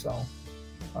favorable. So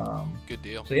good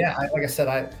deal. So yeah, like I said,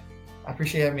 I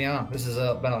appreciate having me on. This has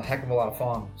been a heck of a lot of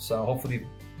fun. So hopefully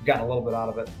you've gotten a little bit out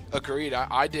of it. Agreed.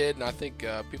 I did, and I think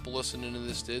people listening to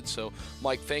this did. So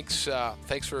Mike, thanks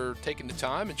for taking the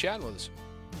time and chatting with us.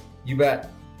 You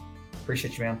bet.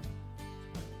 Appreciate you, man.